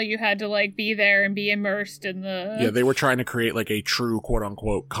hotel. You had to like be there and be immersed in the. yeah, they were trying to create like a true quote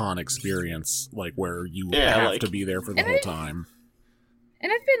unquote con experience, like where you Yeah, have like- to be there for the whole time.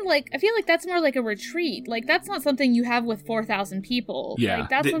 And I've been like, I feel like that's more like a retreat. Like that's not something you have with 4,000 people. Yeah. Like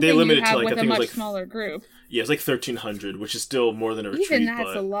that's They something limit you it to, have like, I with a think it was, much like, smaller group. Yeah, it's like 1,300, which is still more than a retreat. Even that's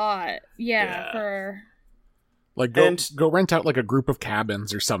but a lot. Yeah, Yeah. for Like, And- go rent out like a group of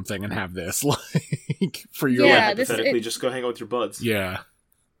cabins or something and have this, like, for your, Yeah, like, this- hypothetically, it- just go hang out with your buds. yeah.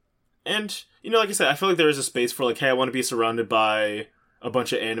 And, you know, like I said, I feel like there is a space for, like, hey, I want to be surrounded by a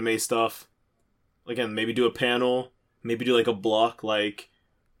bunch of anime stuff. Again, maybe do a panel, maybe do, like, a block, like,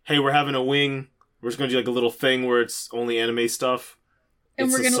 hey, we're having a wing, we're just going to do, like, a little thing where it's only anime stuff. and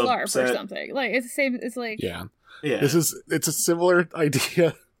It's we're a gonna LARP or subset. something. Like it's the same. It's like Yeah. Yeah. It's a similar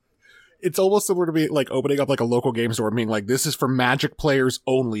idea. It's almost similar to me, like, opening up, like, a local game store and being like, this is for Magic players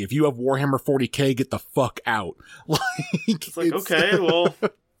only. If you have Warhammer 40k, get the fuck out. Like, It's like, okay, well,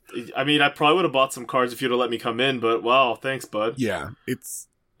 I mean, I probably would have bought some cards if you'd have let me come in, but wow, thanks, bud. Yeah, it's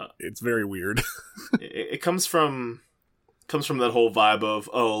very weird. It comes from that whole vibe of,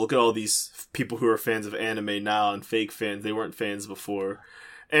 oh, look at all these people who are fans of anime now and fake fans. They weren't fans before.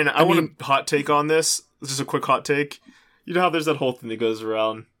 And I want mean- a hot take on this. Just a quick hot take. You know how there's that whole thing that goes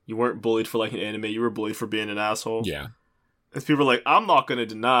around, you weren't bullied for liking anime, you were bullied for being an asshole? Yeah. And people are like, I'm not going to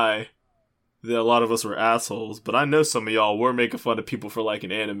deny that a lot of us were assholes, but I know some of y'all were making fun of people for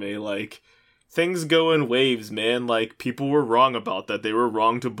liking anime. Like, things go in waves, man. Like, people were wrong about that. They were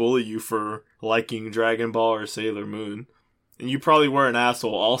wrong to bully you for liking Dragon Ball or Sailor Moon. And you probably were an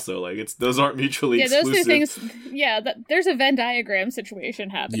asshole also. Like, those aren't mutually yeah, exclusive. those two things. Yeah, there's a Venn diagram situation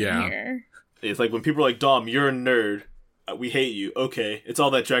happening Yeah. here. It's like when people are like, Dom, you're a nerd. We hate you. Okay, it's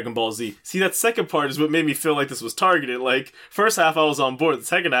all that Dragon Ball Z. See, that second part is what made me feel like this was targeted. Like, first half I was on board. The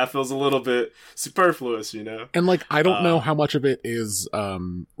second half feels a little bit superfluous, you know? And, like, I don't know how much of it is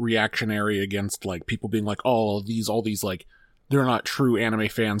reactionary against, like, people being like, oh, all these, like, they're not true anime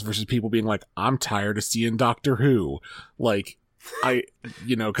fans versus people being like, I'm tired of seeing Doctor Who. Like,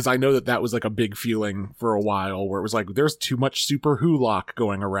 because I know that was like a big feeling for a while where it was like, there's too much Super Who-lock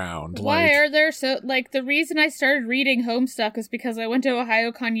going around. Why like, are there so like the reason I started reading Homestuck is because I went to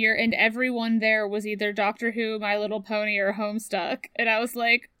OhioCon year and everyone there was either Doctor Who, My Little Pony, or Homestuck, and I was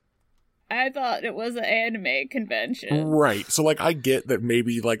like, I thought it was an anime convention. Right. So, like, I get that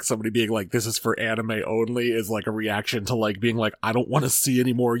maybe, like, somebody being like, this is for anime only is, like, a reaction to, like, being like, I don't want to see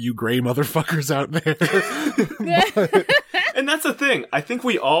any more you gray motherfuckers out there. But- And that's the thing. I think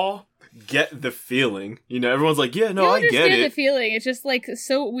we all get the feeling. You know, everyone's like, yeah, no, You I get understand the it. feeling. It's just like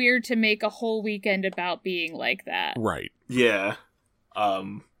so weird to make a whole weekend about being like that. right. Yeah.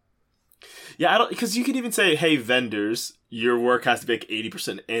 Yeah, I don't, because you could even say, hey, vendors, your work has to be like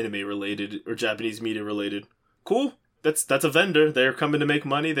 80% anime related or Japanese media related. Cool. That's a vendor. They're coming to make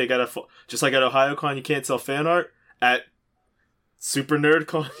money. They got just like at OhioCon, you can't sell fan art. At Super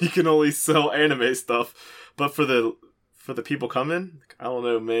NerdCon, you can only sell anime stuff. But for the people coming, I don't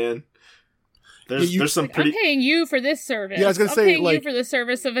know, man. There's some pretty. I'm paying you for this service. Yeah, I was gonna say, paying like, you for the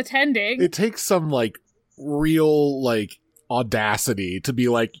service of attending. It takes some like real like audacity to be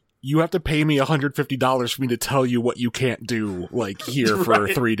like, you have to pay me $150 for me to tell you what you can't do, like, here for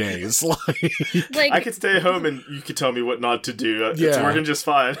 3 days. Like, I could stay at home and you could tell me what not to do. It's Yeah. working just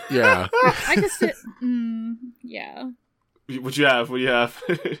fine. Yeah. I could sit. Yeah. What you have? What do you have?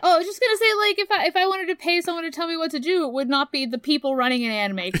 Oh, I was just gonna say, like, if I wanted to pay someone to tell me what to do, it would not be the people running an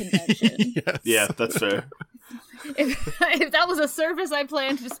anime convention. Yes. Yeah, that's fair. if that was a service I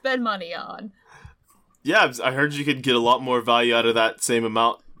planned to spend money on. Yeah, I heard you could get a lot more value out of that same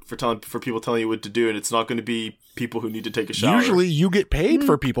amount for people telling you what to do, and it's not going to be people who need to take a shower. Usually you get paid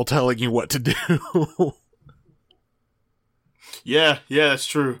for people telling you what to do. Yeah, that's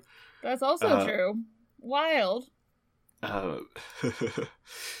true. That's also true. Wild.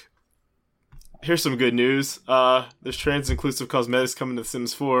 Here's some good news. There's trans-inclusive cosmetics coming to The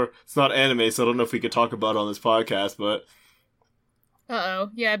Sims 4. It's not anime, so I don't know if we could talk about it on this podcast, but...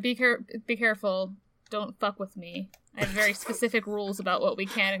 Uh-oh. Yeah, be careful. Don't fuck with me. I have very specific rules about what we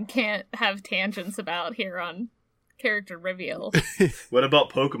can and can't have tangents about here on Character Reveal. What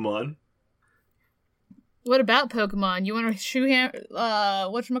about Pokemon? What about Pokemon? You want to shoehorn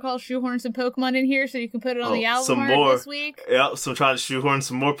some Pokemon in here so you can put it on the album some art more. this week? Yeah, so I'm trying to shoehorn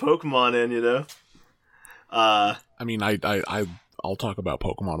some more Pokemon in, you know? I mean, I'll talk about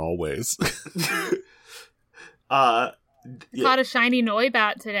Pokemon always. Caught a shiny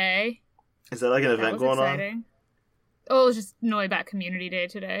Noibat today. Is that like an event going on? Oh, it was just Noibat Community Day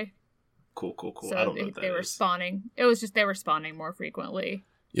today. Cool. So I don't know what that they were is. spawning. It was just they were spawning more frequently.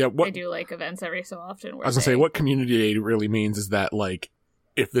 Yeah, They do like events every so often. I was gonna say, what Community Day really means is that, like,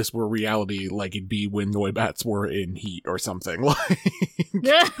 if this were reality, like, it'd be when Noibats were in heat or something. Like,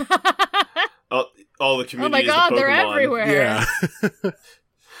 all the community. Oh my god, they're everywhere. yeah.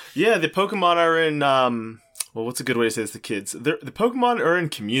 Yeah, the Pokemon are in, well, what's a good way to say this to kids? The Pokemon are in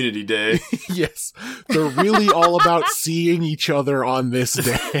Community Day. Yes. They're really all about seeing each other on this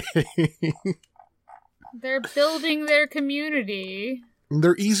day. They're building their community.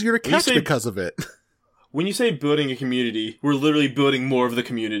 They're easier to catch because of it. When you say building a community, we're literally building more of the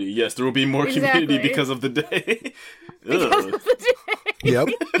community. Yes, there will be more community because of the day. Because of the day. Yep.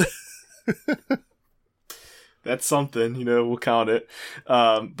 That's something, you know, we'll count it.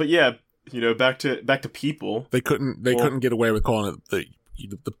 But yeah, you know, back to people. They couldn't get away with calling it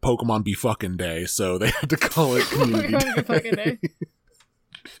the Pokemon be fucking day, so they had to call it Community Pokemon be fucking day.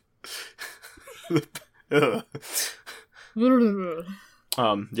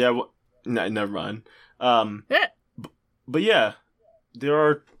 Yeah, never mind. But yeah, there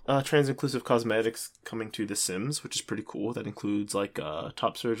are trans-inclusive cosmetics coming to The Sims, which is pretty cool. That includes like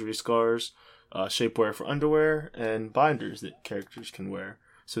top surgery scars, shapewear for underwear, and binders that characters can wear,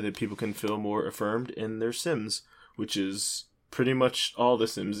 so that people can feel more affirmed in their Sims, which is pretty much all The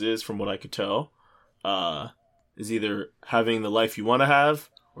Sims is, from what I could tell. Is either having the life you want to have,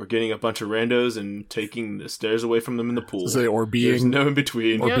 or getting a bunch of randos and taking the stairs away from them in the pool. Or being, there's no in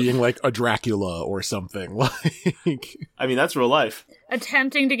between. Or being like a Dracula or something. Like, I mean, that's real life.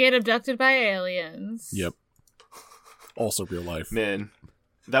 Attempting to get abducted by aliens. Yep. Also real life. Man,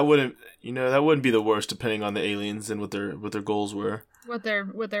 that wouldn't be the worst, depending on the aliens and what their goals were. What they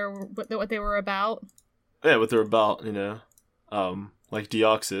were about. Yeah, what they're about, you know. Like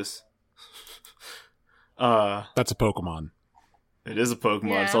Deoxys. That's a Pokemon. It is a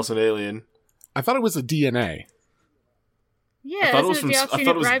Pokemon. Yeah. It's also an alien. I thought it was a DNA. Yeah, I thought it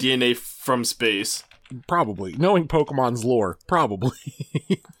was DNA from space. Probably. Knowing Pokemon's lore, probably.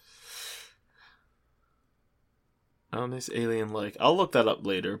 This alien-like. I'll look that up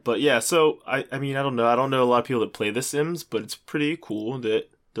later. But yeah, so, I mean, I don't know. I don't know a lot of people that play The Sims, but it's pretty cool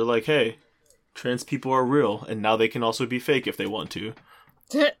that they're like, hey, trans people are real, and now they can also be fake if they want to.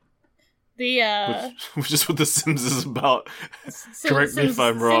 Which is what The Sims is about. Correct me if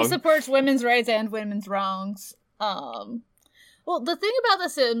I'm wrong. Sims supports women's rights and women's wrongs. Well, the thing about The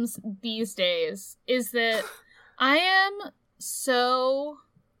Sims these days is that I am so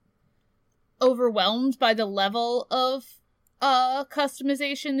overwhelmed by the level of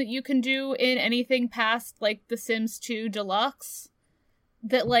customization that you can do in anything past, like, The Sims 2 Deluxe,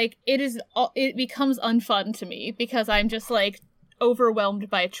 that, like, it becomes unfun to me, because I'm just like, overwhelmed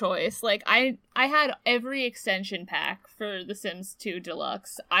by choice. Like, I had every extension pack for The Sims 2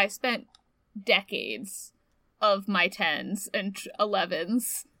 Deluxe. I spent decades of my 10s and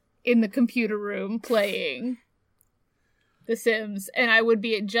 11s in the computer room playing The Sims, and I would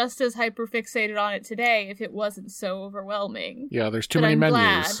be just as hyperfixated on it today if it wasn't so overwhelming. Yeah, there's too many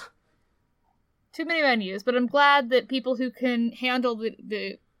menus. Too many menus, but I'm glad that people who can handle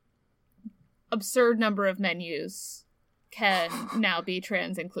the absurd number of menus can now be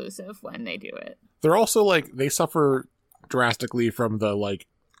trans inclusive when they do it. They're also like, they suffer drastically from the like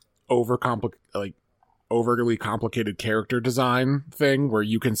overly complicated character design thing where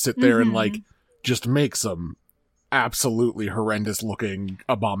you can sit there and like just make some absolutely horrendous looking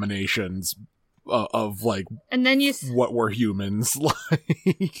abominations of like, and then you what were humans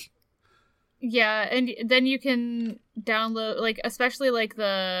like. Yeah, and then you can download, like, especially like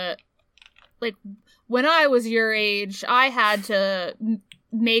when I was your age, I had to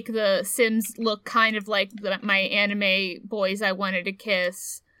make the Sims look kind of like my anime boys I wanted to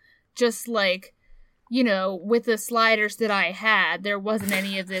kiss, just like, you know, with the sliders that I had. There wasn't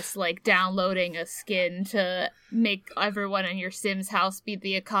any of this like downloading a skin to make everyone in your Sims house be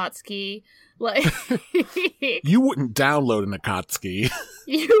the Akatsuki. Like, you wouldn't download an Akatsuki.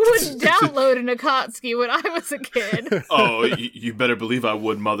 You wouldn't download an Akatsuki when I was a kid. Oh, you better believe I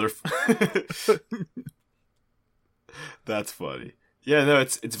would, mother. That's funny. Yeah, no,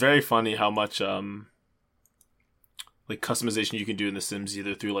 it's very funny how much like customization you can do in The Sims,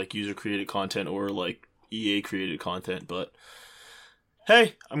 either through like user created content or like EA created content. But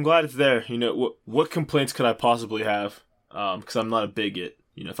hey, I'm glad it's there. You know, what complaints could I possibly have? Because I'm not a bigot.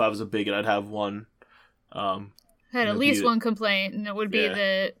 You know, if I was a bigot, I'd have one. I had at least one complaint, and it would be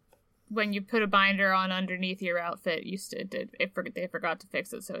that when you put a binder on underneath your outfit, they forgot to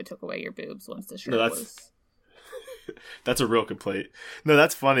fix it, so it took away your boobs once the shirt was. That's a real complaint. No,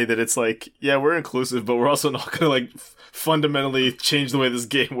 that's funny that it's like, yeah, we're inclusive, but we're also not gonna like fundamentally change the way this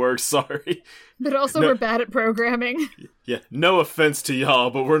game works. Sorry. But also we're bad at programming. Yeah, no offense to y'all,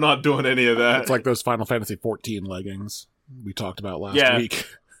 but we're not doing any of that. It's like those Final Fantasy 14 leggings we talked about last week.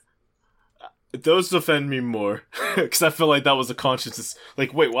 Those offend me more because I feel like that was a conscious.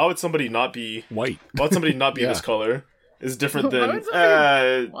 Like, wait, why would somebody not be white? Why would somebody not be this color? Is different than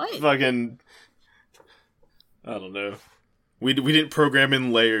fucking. I don't know. We didn't program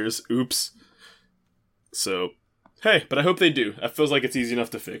in layers. Oops. So, hey, but I hope they do. That feels like it's easy enough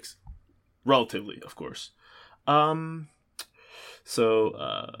to fix, relatively, of course. Just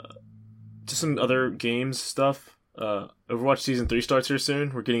some other games stuff. Overwatch Season 3 starts here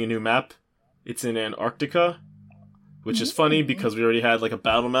soon. We're getting a new map. It's in Antarctica, which is funny because we already had like a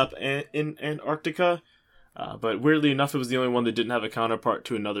battle map in Antarctica. But weirdly enough, it was the only one that didn't have a counterpart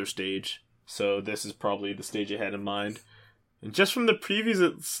to another stage. So this is probably the stage I had in mind. And just from the previews,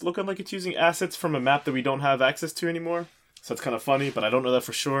 it's looking like it's using assets from a map that we don't have access to anymore. So it's kind of funny, but I don't know that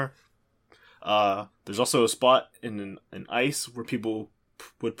for sure. There's also a spot in an ice where people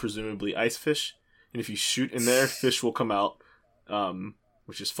would presumably ice fish. And if you shoot in there, fish will come out,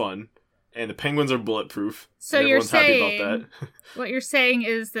 which is fun. And the penguins are bulletproof. So you're saying, happy about that. What you're saying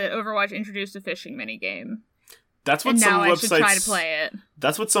is that Overwatch introduced a fishing minigame. That's what some websites. I should try to play it.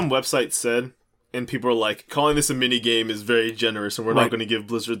 That's what some websites said, and people are like, calling this a mini game is very generous, and we're not going to give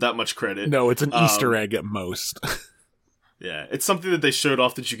Blizzard that much credit. No, it's an Easter egg at most. Yeah, it's something that they showed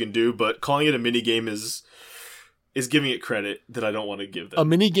off that you can do, but calling it a mini game is giving it credit that I don't want to give them. A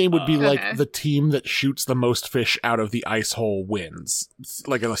mini game would be like the team that shoots the most fish out of the ice hole wins. It's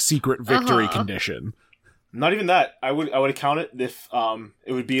like a secret victory condition. Not even that. I would count it if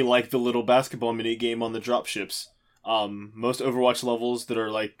it would be like the little basketball mini game on the dropships. Most Overwatch levels that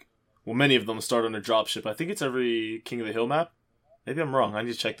are like, well, many of them start on a dropship. I think it's every King of the Hill map. Maybe I'm wrong. I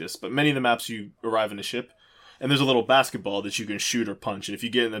need to check this. But many of the maps you arrive in a ship, and there's a little basketball that you can shoot or punch. And if you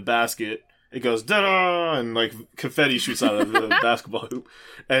get in the basket, it goes da-da, and like confetti shoots out of the basketball hoop.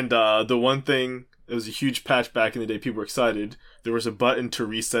 And the one thing, it was a huge patch back in the day. People were excited. There was a button to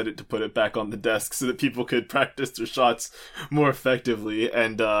reset it to put it back on the desk so that people could practice their shots more effectively.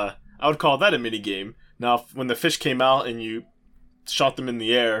 And I would call that a mini game. Now, when the fish came out and you shot them in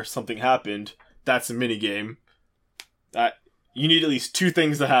the air, something happened. That's a mini game. You need at least two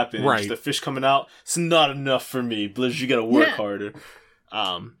things to happen. Right. Just the fish coming out. It's not enough for me. Blizzard, you gotta work harder.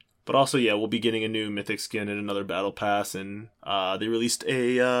 But also, yeah, we'll be getting a new Mythic skin and another Battle Pass, and they released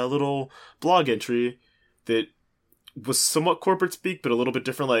a little blog entry that was somewhat corporate speak, but a little bit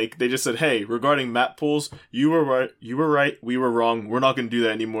different. Like, they just said, hey, regarding map pools, you were right, we were wrong. We're not going to do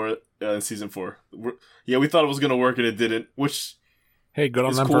that anymore in Season 4. We thought it was going to work, and it didn't, which... Hey, good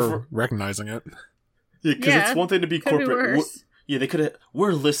on them for recognizing it. Yeah, because it's one thing to be corporate. yeah, they could have,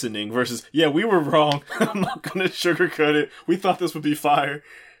 we're listening versus, yeah, we were wrong. I'm not gonna sugarcoat it. We thought this would be fire.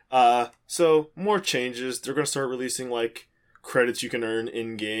 So more changes. They're gonna start releasing like credits you can earn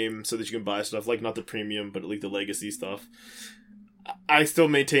in game so that you can buy stuff, like not the premium, but like the legacy stuff. I still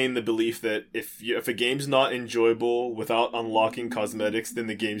maintain the belief that if a game's not enjoyable without unlocking cosmetics, then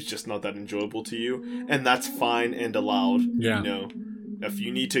the game's just not that enjoyable to you, and that's fine and allowed. Yeah. You know, if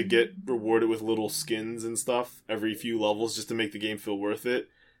you need to get rewarded with little skins and stuff every few levels just to make the game feel worth it,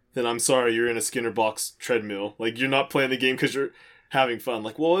 then I'm sorry, you're in a Skinner box treadmill. Like, you're not playing the game because you're having fun.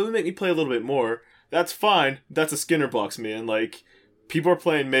 Like, well, it would make me play a little bit more. That's fine. That's a Skinner box, man. Like, people are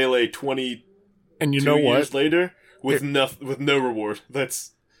playing Melee 20 And you know what? years later with no reward.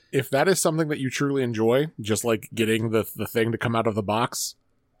 That's... If that is something that you truly enjoy, just like getting the thing to come out of the box,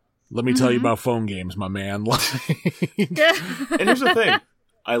 let me tell you about phone games, my man. And here's the thing.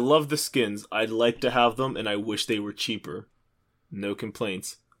 I love the skins. I'd like to have them, and I wish they were cheaper. No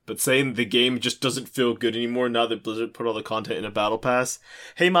complaints. But saying the game just doesn't feel good anymore now that Blizzard put all the content in a battle pass.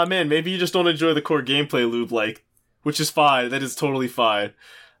 Hey, my man, maybe you just don't enjoy the core gameplay loop, like, which is fine. That is totally fine.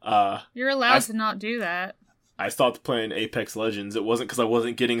 You're allowed to not do that. I stopped playing Apex Legends. It wasn't because I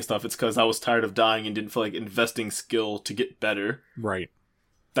wasn't getting stuff. It's because I was tired of dying and didn't feel like investing skill to get better. Right.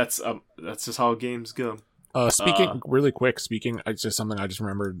 That's just how games go. Really quick, it's just something I just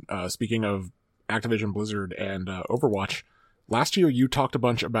remembered. Speaking of Activision Blizzard and Overwatch, last year you talked a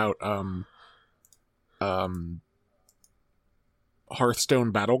bunch about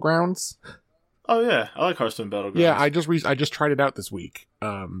Hearthstone Battlegrounds. Oh yeah, I like Hearthstone Battlegrounds. Yeah, I just tried it out this week.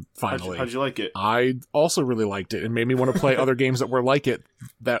 Finally, how'd you like it? I also really liked it. It made me want to play other games that were like it,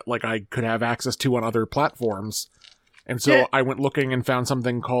 that like I could have access to on other platforms. And so I went looking and found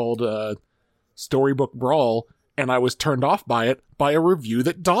something called Storybook Brawl, and I was turned off by it by a review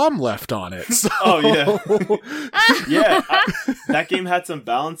that Dom left on it. So... Oh yeah, yeah. That game had some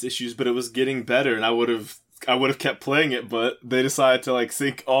balance issues, but it was getting better, and I would have kept playing it, but they decided to like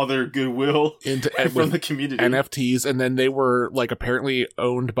sink all their goodwill from the community. NFTs, and then they were like apparently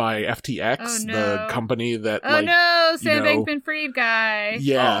owned by FTX, the company that Sam Bankman-Fried guy.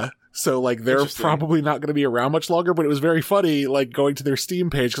 Yeah. So like they're probably not going to be around much longer, but it was very funny like going to their Steam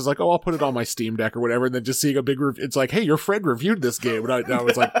page because like, oh, I'll put it on my Steam Deck or whatever, and then just seeing a big review. It's like, hey, your friend reviewed this game, and I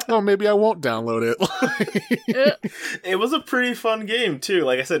was like, oh, maybe I won't download it. It was a pretty fun game too.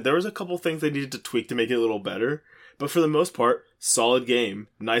 Like I said, there was a couple things they needed to tweak to make it a little better, but for the most part, solid game.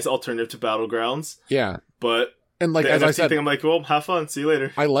 Nice alternative to Battlegrounds. Yeah, but. And like, as I said, I'm like, well, have fun. See you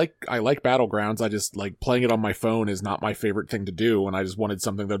later. I like Battlegrounds. I just like playing it on my phone is not my favorite thing to do. And I just wanted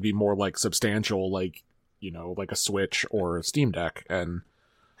something that'd be more like substantial, like, you know, like a Switch or a Steam Deck. And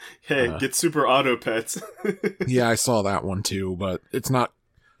hey, get Super Auto Pets. Yeah, I saw that one too, but it's not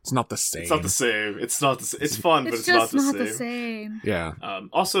the same. It's not the same. It's fun, but it's just not the same. Yeah.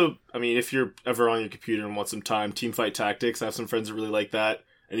 Also, I mean, if you're ever on your computer and want some time, Teamfight Tactics, I have some friends that really like that.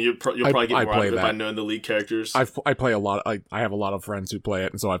 And you'll probably get more out of it by knowing the lead characters. I play a lot. I have a lot of friends who play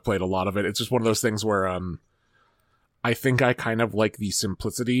it, and so I've played a lot of it. It's just one of those things where I think I kind of like the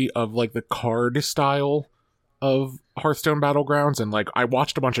simplicity of like the card style of Hearthstone Battlegrounds, and like I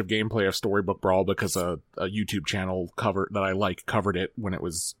watched a bunch of gameplay of Storybook Brawl because a YouTube channel covered it when it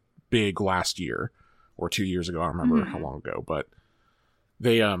was big last year or 2 years ago. I don't remember how long ago, but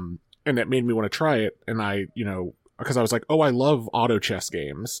they and it made me want to try it, and I because I was like, oh, I love auto chess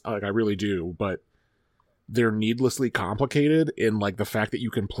games. Like, I really do, but they're needlessly complicated in, like, the fact that you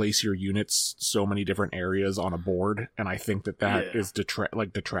can place your units so many different areas on a board, and I think that is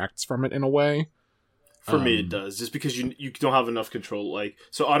detracts from it in a way. For me, it does, just because you don't have enough control. Like,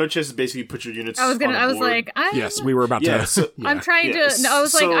 so auto chess is basically put your units. Yes, we were about to. So, I'm trying to. No, I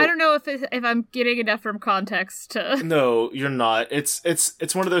was like, I don't know if I'm getting enough from context to. No, you're not. It's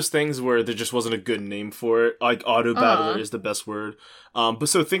one of those things where there just wasn't a good name for it. Like auto battler is the best word. But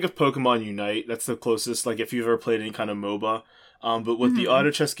so think of Pokemon Unite. That's the closest. Like if you've ever played any kind of MOBA. But what the auto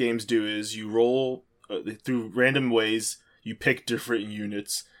chess games do is you roll through random ways. You pick different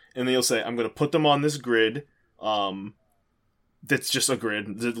units. And then you'll say, I'm going to put them on this grid. That's just a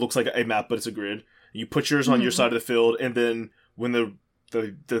grid. It looks like a map, but it's a grid. You put yours on your side of the field, and then when the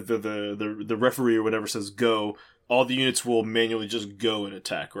referee or whatever says go, all the units will manually just go and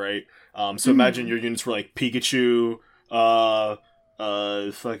attack, right? So imagine your units were like Pikachu, fucking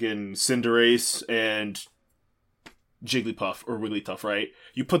Cinderace, and Jigglypuff or Wigglytuff, right?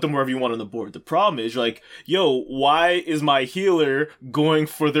 You put them wherever you want on the board. The problem is, you're like, yo, why is my healer going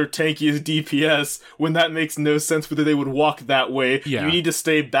for their tankiest DPS when that makes no sense whether they would walk that way? Yeah. You need to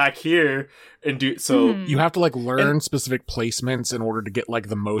stay back here and do so. You have to like learn specific placements in order to get like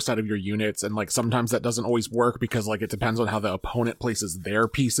the most out of your units, and like sometimes that doesn't always work because like it depends on how the opponent places their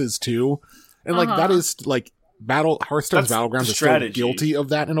pieces too. And like that is like Hearthstone's Battlegrounds is still guilty of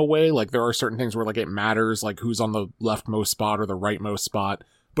that in a way. Like there are certain things where like it matters like who's on the leftmost spot or the rightmost spot,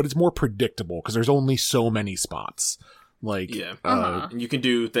 but it's more predictable because there's only so many spots. Like and you can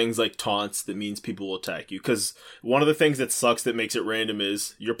do things like taunts that means people will attack you, because one of the things that sucks that makes it random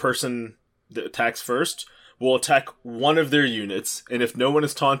is your person that attacks first will attack one of their units, and if no one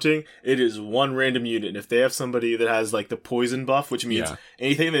is taunting, it is one random unit. And if they have somebody that has like the poison buff, which means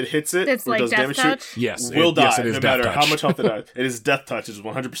anything that hits it it's or like does damage to it will die, no matter how much health it has. It is death touch. It is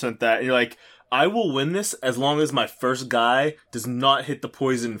 100% that. And you're like, I will win this as long as my first guy does not hit the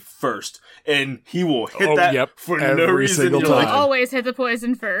poison first. And he will hit for no reason. You're like, always hit the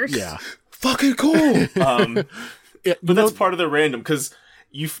poison first. Yeah. Fucking cool. But that's part of the random, because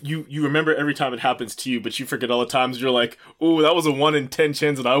you remember every time it happens to you, but you forget all the times you're like, oh, that was a 1 in 10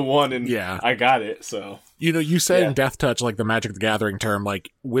 chance and I won, and I got it. So you saying death touch, like the Magic the Gathering term,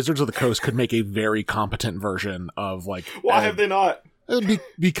 like Wizards of the Coast could make a very competent version of like. Why have they not?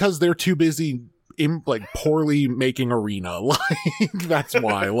 Because they're too busy poorly making Arena. Like that's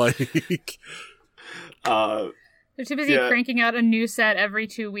why. Like they're too busy cranking out a new set every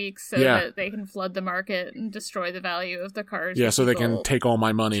 2 weeks so that they can flood the market and destroy the value of the cards. Yeah, so they can take all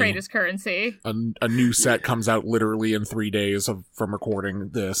my money. Trade as currency. A new set comes out literally in 3 days from recording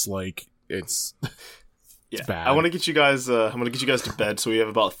this. Like it's bad. I want to get you guys. I'm going to get you guys to bed, so we have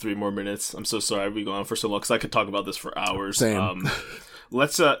about 3 more minutes. I'm so sorry we go on for so long because I could talk about this for hours. Same.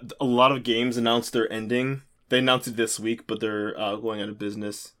 Let's. A lot of games announced their ending. They announced it this week, but they're going out of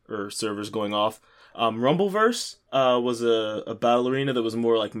business or servers going off. Rumbleverse was a battle arena that was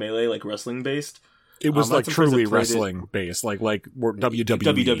more like melee, like wrestling based. It was like truly wrestling based, like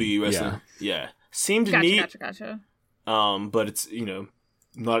WWE wrestling. Yeah. Seemed neat. Gotcha. But it's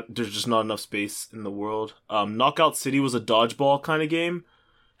not. There's just not enough space in the world. Knockout City was a dodgeball kind of game.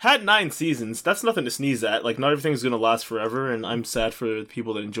 Had 9 seasons. That's nothing to sneeze at. Like, not everything's gonna last forever, and I'm sad for the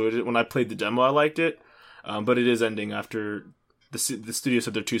people that enjoyed it. When I played the demo, I liked it, but it is ending after. The studio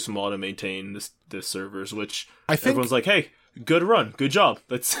said they're too small to maintain the servers, which I think everyone's like, hey, good run, good job.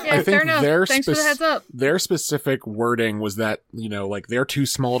 That's I think thanks for the heads up. Their specific wording was that, like they're too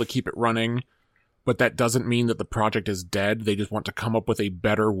small to keep it running, but that doesn't mean that the project is dead. They just want to come up with a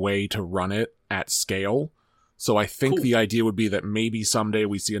better way to run it at scale. So I think the idea would be that maybe someday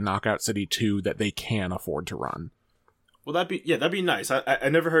we see a Knockout City 2 that they can afford to run. Well, that'd be nice. I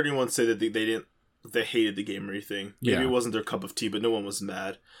never heard anyone say that they hated the game or anything. Maybe it wasn't their cup of tea, but no one was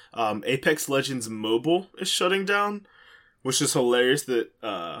mad. Apex Legends Mobile is shutting down, which is hilarious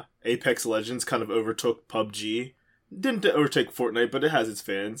that Apex Legends kind of overtook PUBG. Didn't overtake Fortnite, but it has its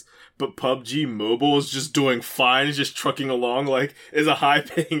fans. But PUBG Mobile is just doing fine. It's just trucking along like is a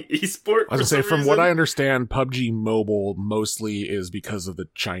high-paying esport. I was gonna say, from what I understand, PUBG Mobile mostly is because of the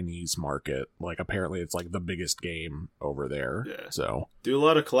Chinese market. Like, apparently it's like the biggest game over there. Yeah. So do a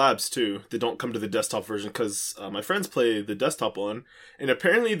lot of collabs too. They don't come to the desktop version because my friends play the desktop one, and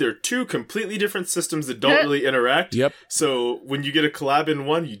apparently they're 2 completely different systems that don't really interact. Yep. So when you get a collab in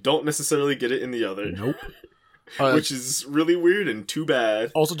one, you don't necessarily get it in the other. Nope. Which is really weird and too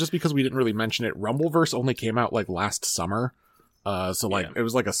bad. Also, just because we didn't really mention it, Rumbleverse only came out like last summer. It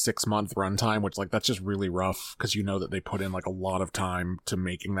was like a 6-month runtime, which like that's just really rough because that they put in like a lot of time to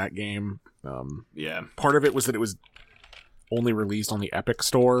making that game. Part of it was that it was only released on the Epic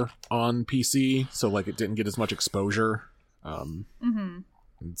Store on PC, so like it didn't get as much exposure.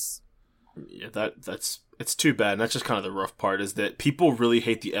 It's too bad. And that's just kind of the rough part, is that people really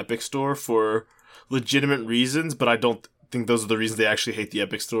hate the Epic Store for legitimate reasons, but I don't think those are the reasons they actually hate the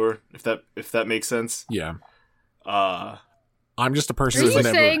Epic Store, if that makes sense. Yeah. I'm just a person. Are you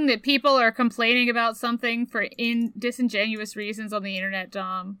saying that people are complaining about something for disingenuous reasons on the internet,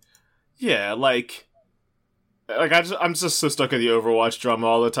 Dom? Yeah, I'm just so stuck in the Overwatch drama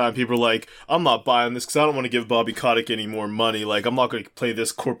all the time. People are like, I'm not buying this because I don't want to give Bobby Kotick any more money. Like, I'm not going to play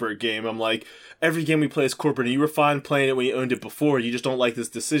this corporate game. I'm like, every game we play is corporate, and you were fine playing it when you owned it before. You just don't like this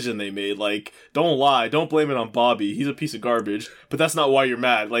decision they made. Like, don't lie. Don't blame it on Bobby. He's a piece of garbage. But that's not why you're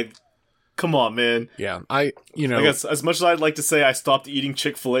mad. Like, come on, man. Yeah, I guess as much as I'd like to say I stopped eating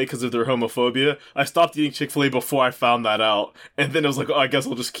Chick-fil-A because of their homophobia, I stopped eating Chick-fil-A before I found that out. And then I was like, oh, I guess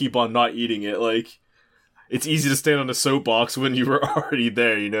I'll just keep on not eating it. Like, it's easy to stand on a soapbox when you were already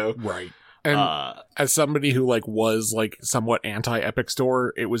there, Right. And as somebody who like was like somewhat anti Epic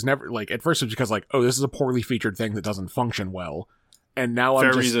Store, it was never like at first it was because like, oh, this is a poorly featured thing that doesn't function well. And now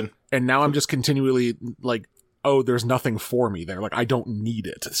I'm just continually like, oh, there's nothing for me there. Like I don't need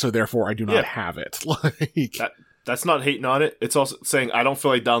it, so therefore I do not have it. Like that's not hating on it. It's also saying I don't feel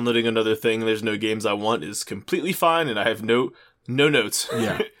like downloading another thing. There's no games I want is completely fine, and I have no notes.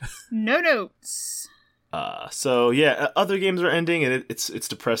 Yeah, no notes. So yeah, other games are ending, and it's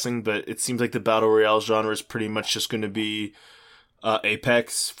depressing. But it seems like the battle royale genre is pretty much just going to be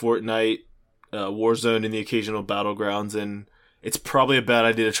Apex, Fortnite, Warzone, and the occasional battlegrounds. And it's probably a bad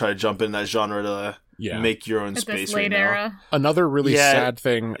idea to try to jump in that genre to make your own space right now. Another really sad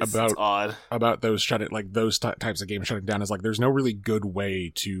thing about those those types of games shutting down is like there's no really good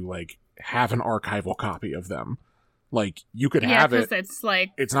way to like have an archival copy of them. Like you could have it. It's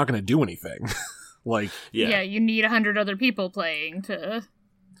like it's not going to do anything. Like you need 100 other people playing to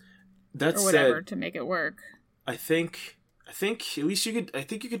or whatever to make it work. I think at least you could. I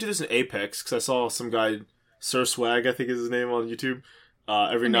think you could do this in Apex because I saw some guy Sir Swag, I think is his name, on YouTube.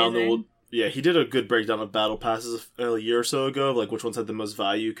 Every now and then, he did a good breakdown of battle passes a year or so ago, of like which ones had the most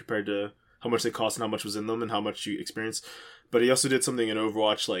value compared to how much they cost and how much was in them and how much you experience. But he also did something in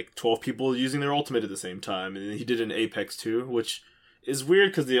Overwatch, like 12 people using their ultimate at the same time, and he did it in Apex too, which is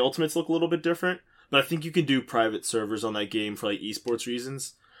weird because the ultimates look a little bit different. But I think you can do private servers on that game for like esports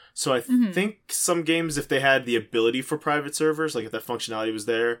reasons. So I think some games, if they had the ability for private servers, like if that functionality was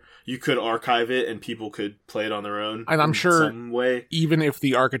there, you could archive it and people could play it on their own. And I'm sure some way. Even if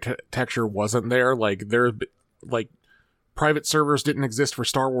the architecture wasn't there, like private servers didn't exist for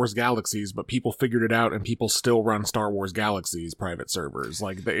Star Wars Galaxies, but people figured it out and people still run Star Wars Galaxies private servers.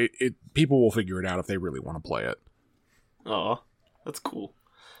 Like people will figure it out if they really want to play it. Oh, that's cool.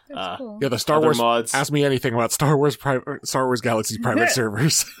 Cool. Yeah, the Star Wars mods. Ask me anything about Star Wars Galaxy private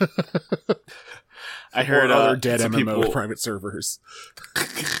servers. I heard other dead some MMO private servers.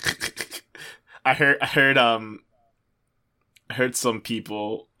 I heard some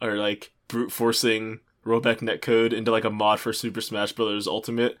people are like brute forcing rollback netcode into like a mod for Super Smash Bros.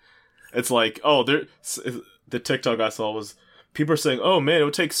 Ultimate. It's like, the TikTok I saw was people are saying, oh man, it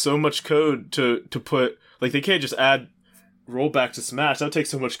would take so much code to put, like they can't just add rollback to Smash, that would take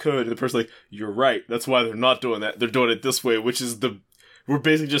so much code. And the person's like, you're right, that's why they're not doing that. They're doing it this way, which is we're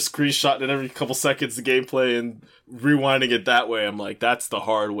basically just screenshotting it every couple seconds the gameplay and rewinding it that way. I'm like, that's the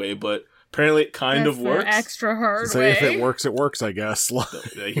hard way, but apparently it kind of works. Extra hard so way. If it works, I guess.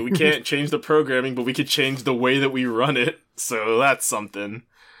 We can't change the programming, but we could change the way that we run it. So that's something.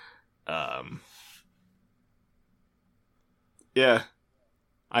 Yeah.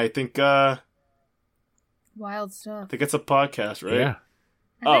 I think, wild stuff. I think it's a podcast, right? Yeah.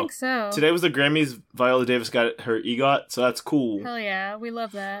 I think so. Today was the Grammys. Viola Davis got her EGOT, so that's cool. Hell yeah, we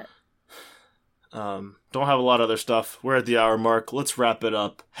love that. Don't have a lot of other stuff. We're at the hour mark. Let's wrap it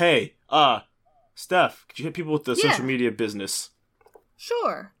up. Hey, Steph, could you hit people with the social media business?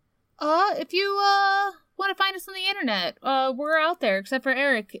 Sure. If you want to find us on the internet, we're out there, except for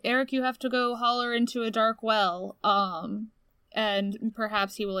Eric. Eric, you have to go holler into a dark well, and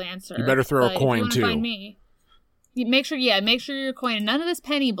perhaps he will answer. You better throw a coin, if you want to find me, make sure you're coining. None of this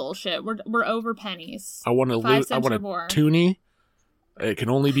penny bullshit. We're over pennies. I want to 5 cents I want or a more. toonie. It can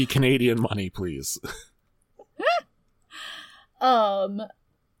only be Canadian money, please. You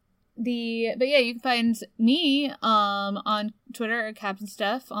can find me on Twitter at Captain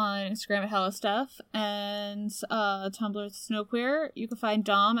Steph, on Instagram at Hello Steph, and Tumblr at Snowqueer. You can find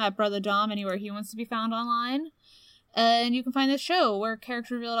Dom at Brother Dom anywhere he wants to be found online. And you can find this show. We're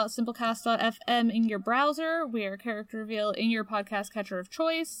characterreveal.simplecast.fm in your browser. We are Character Reveal in your podcast catcher of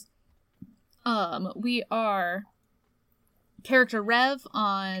choice. We are Character Rev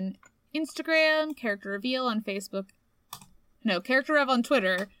on Instagram, Character Reveal on Facebook. No, Character Rev on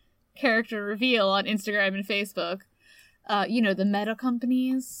Twitter, Character Reveal on Instagram and Facebook. The meta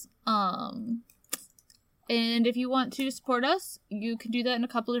companies. And if you want to support us, you can do that in a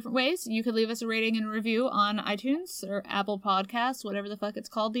couple different ways. You could leave us a rating and review on iTunes or Apple Podcasts, whatever the fuck it's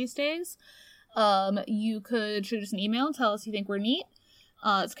called these days. You could shoot us an email and tell us you think we're neat.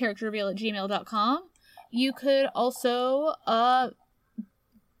 It's characterreveal@gmail.com. You could also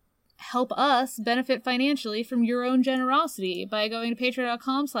help us benefit financially from your own generosity by going to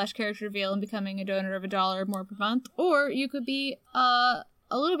patreon.com/characterreveal and becoming a donor of $1 or more per month. Or you could be a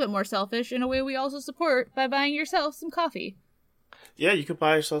little bit more selfish in a way we also support by buying yourself some coffee. Yeah, you could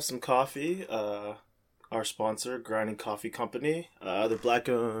buy yourself some coffee. our sponsor, Grinding Coffee Company. They're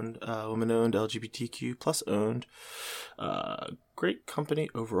black-owned, women-owned, LGBTQ plus owned. Great company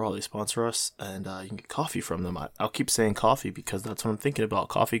overall. They sponsor us, and you can get coffee from them. I'll keep saying coffee because that's what I'm thinking about.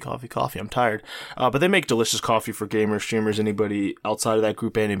 Coffee. I'm tired. But they make delicious coffee for gamers, streamers, anybody outside of that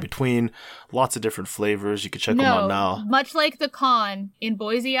group and in between. Lots of different flavors. You can check them out now. Much like the con in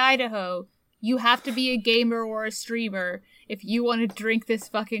Boise, Idaho, you have to be a gamer or a streamer if you want to drink this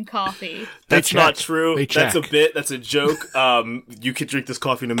fucking coffee. That's not true. That's a bit. That's a joke. You can drink this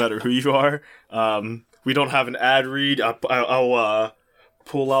coffee no matter who you are. We don't have an ad read. I'll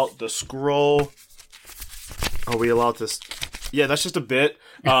pull out the scroll. Are we allowed to? Yeah, that's just a bit.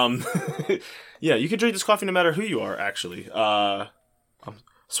 Yeah, you can drink this coffee no matter who you are, actually. I'm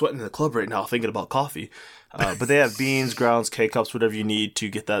sweating in the club right now thinking about coffee. But they have beans, grounds, K-cups, whatever you need to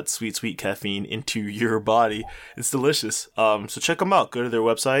get that sweet, sweet caffeine into your body. It's delicious. So check them out. Go to their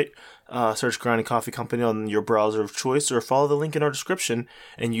website, search Grinding Coffee Company on your browser of choice, or follow the link in our description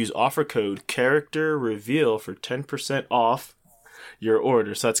and use offer code Character Reveal for 10% off your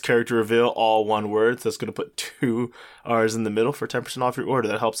order. So that's Character Reveal, all one word. So that's going to put 2 R's in the middle for 10% off your order.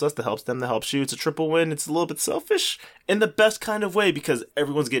 That helps us, that helps them, that helps you. It's a triple win. It's a little bit selfish in the best kind of way because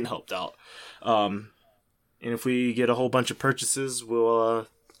everyone's getting helped out. And if we get a whole bunch of purchases, we'll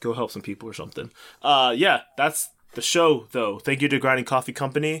go help some people or something. Yeah, that's the show, though. Thank you to Grinding Coffee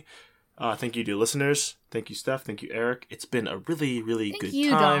Company. Thank you to listeners. Thank you, Steph. Thank you, Eric. It's been a really, really good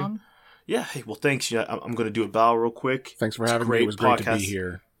time. Dom. Yeah, hey, well, thanks. Yeah, I'm going to do a bow real quick. Thanks for having me. It was great to be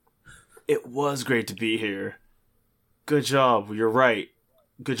here. It was great to be here. Good job. You're right.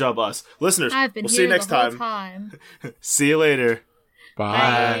 Good job, us. Listeners, we'll see you next time. See you later.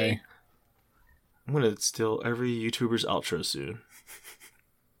 Bye. I'm going to steal every YouTuber's outro soon.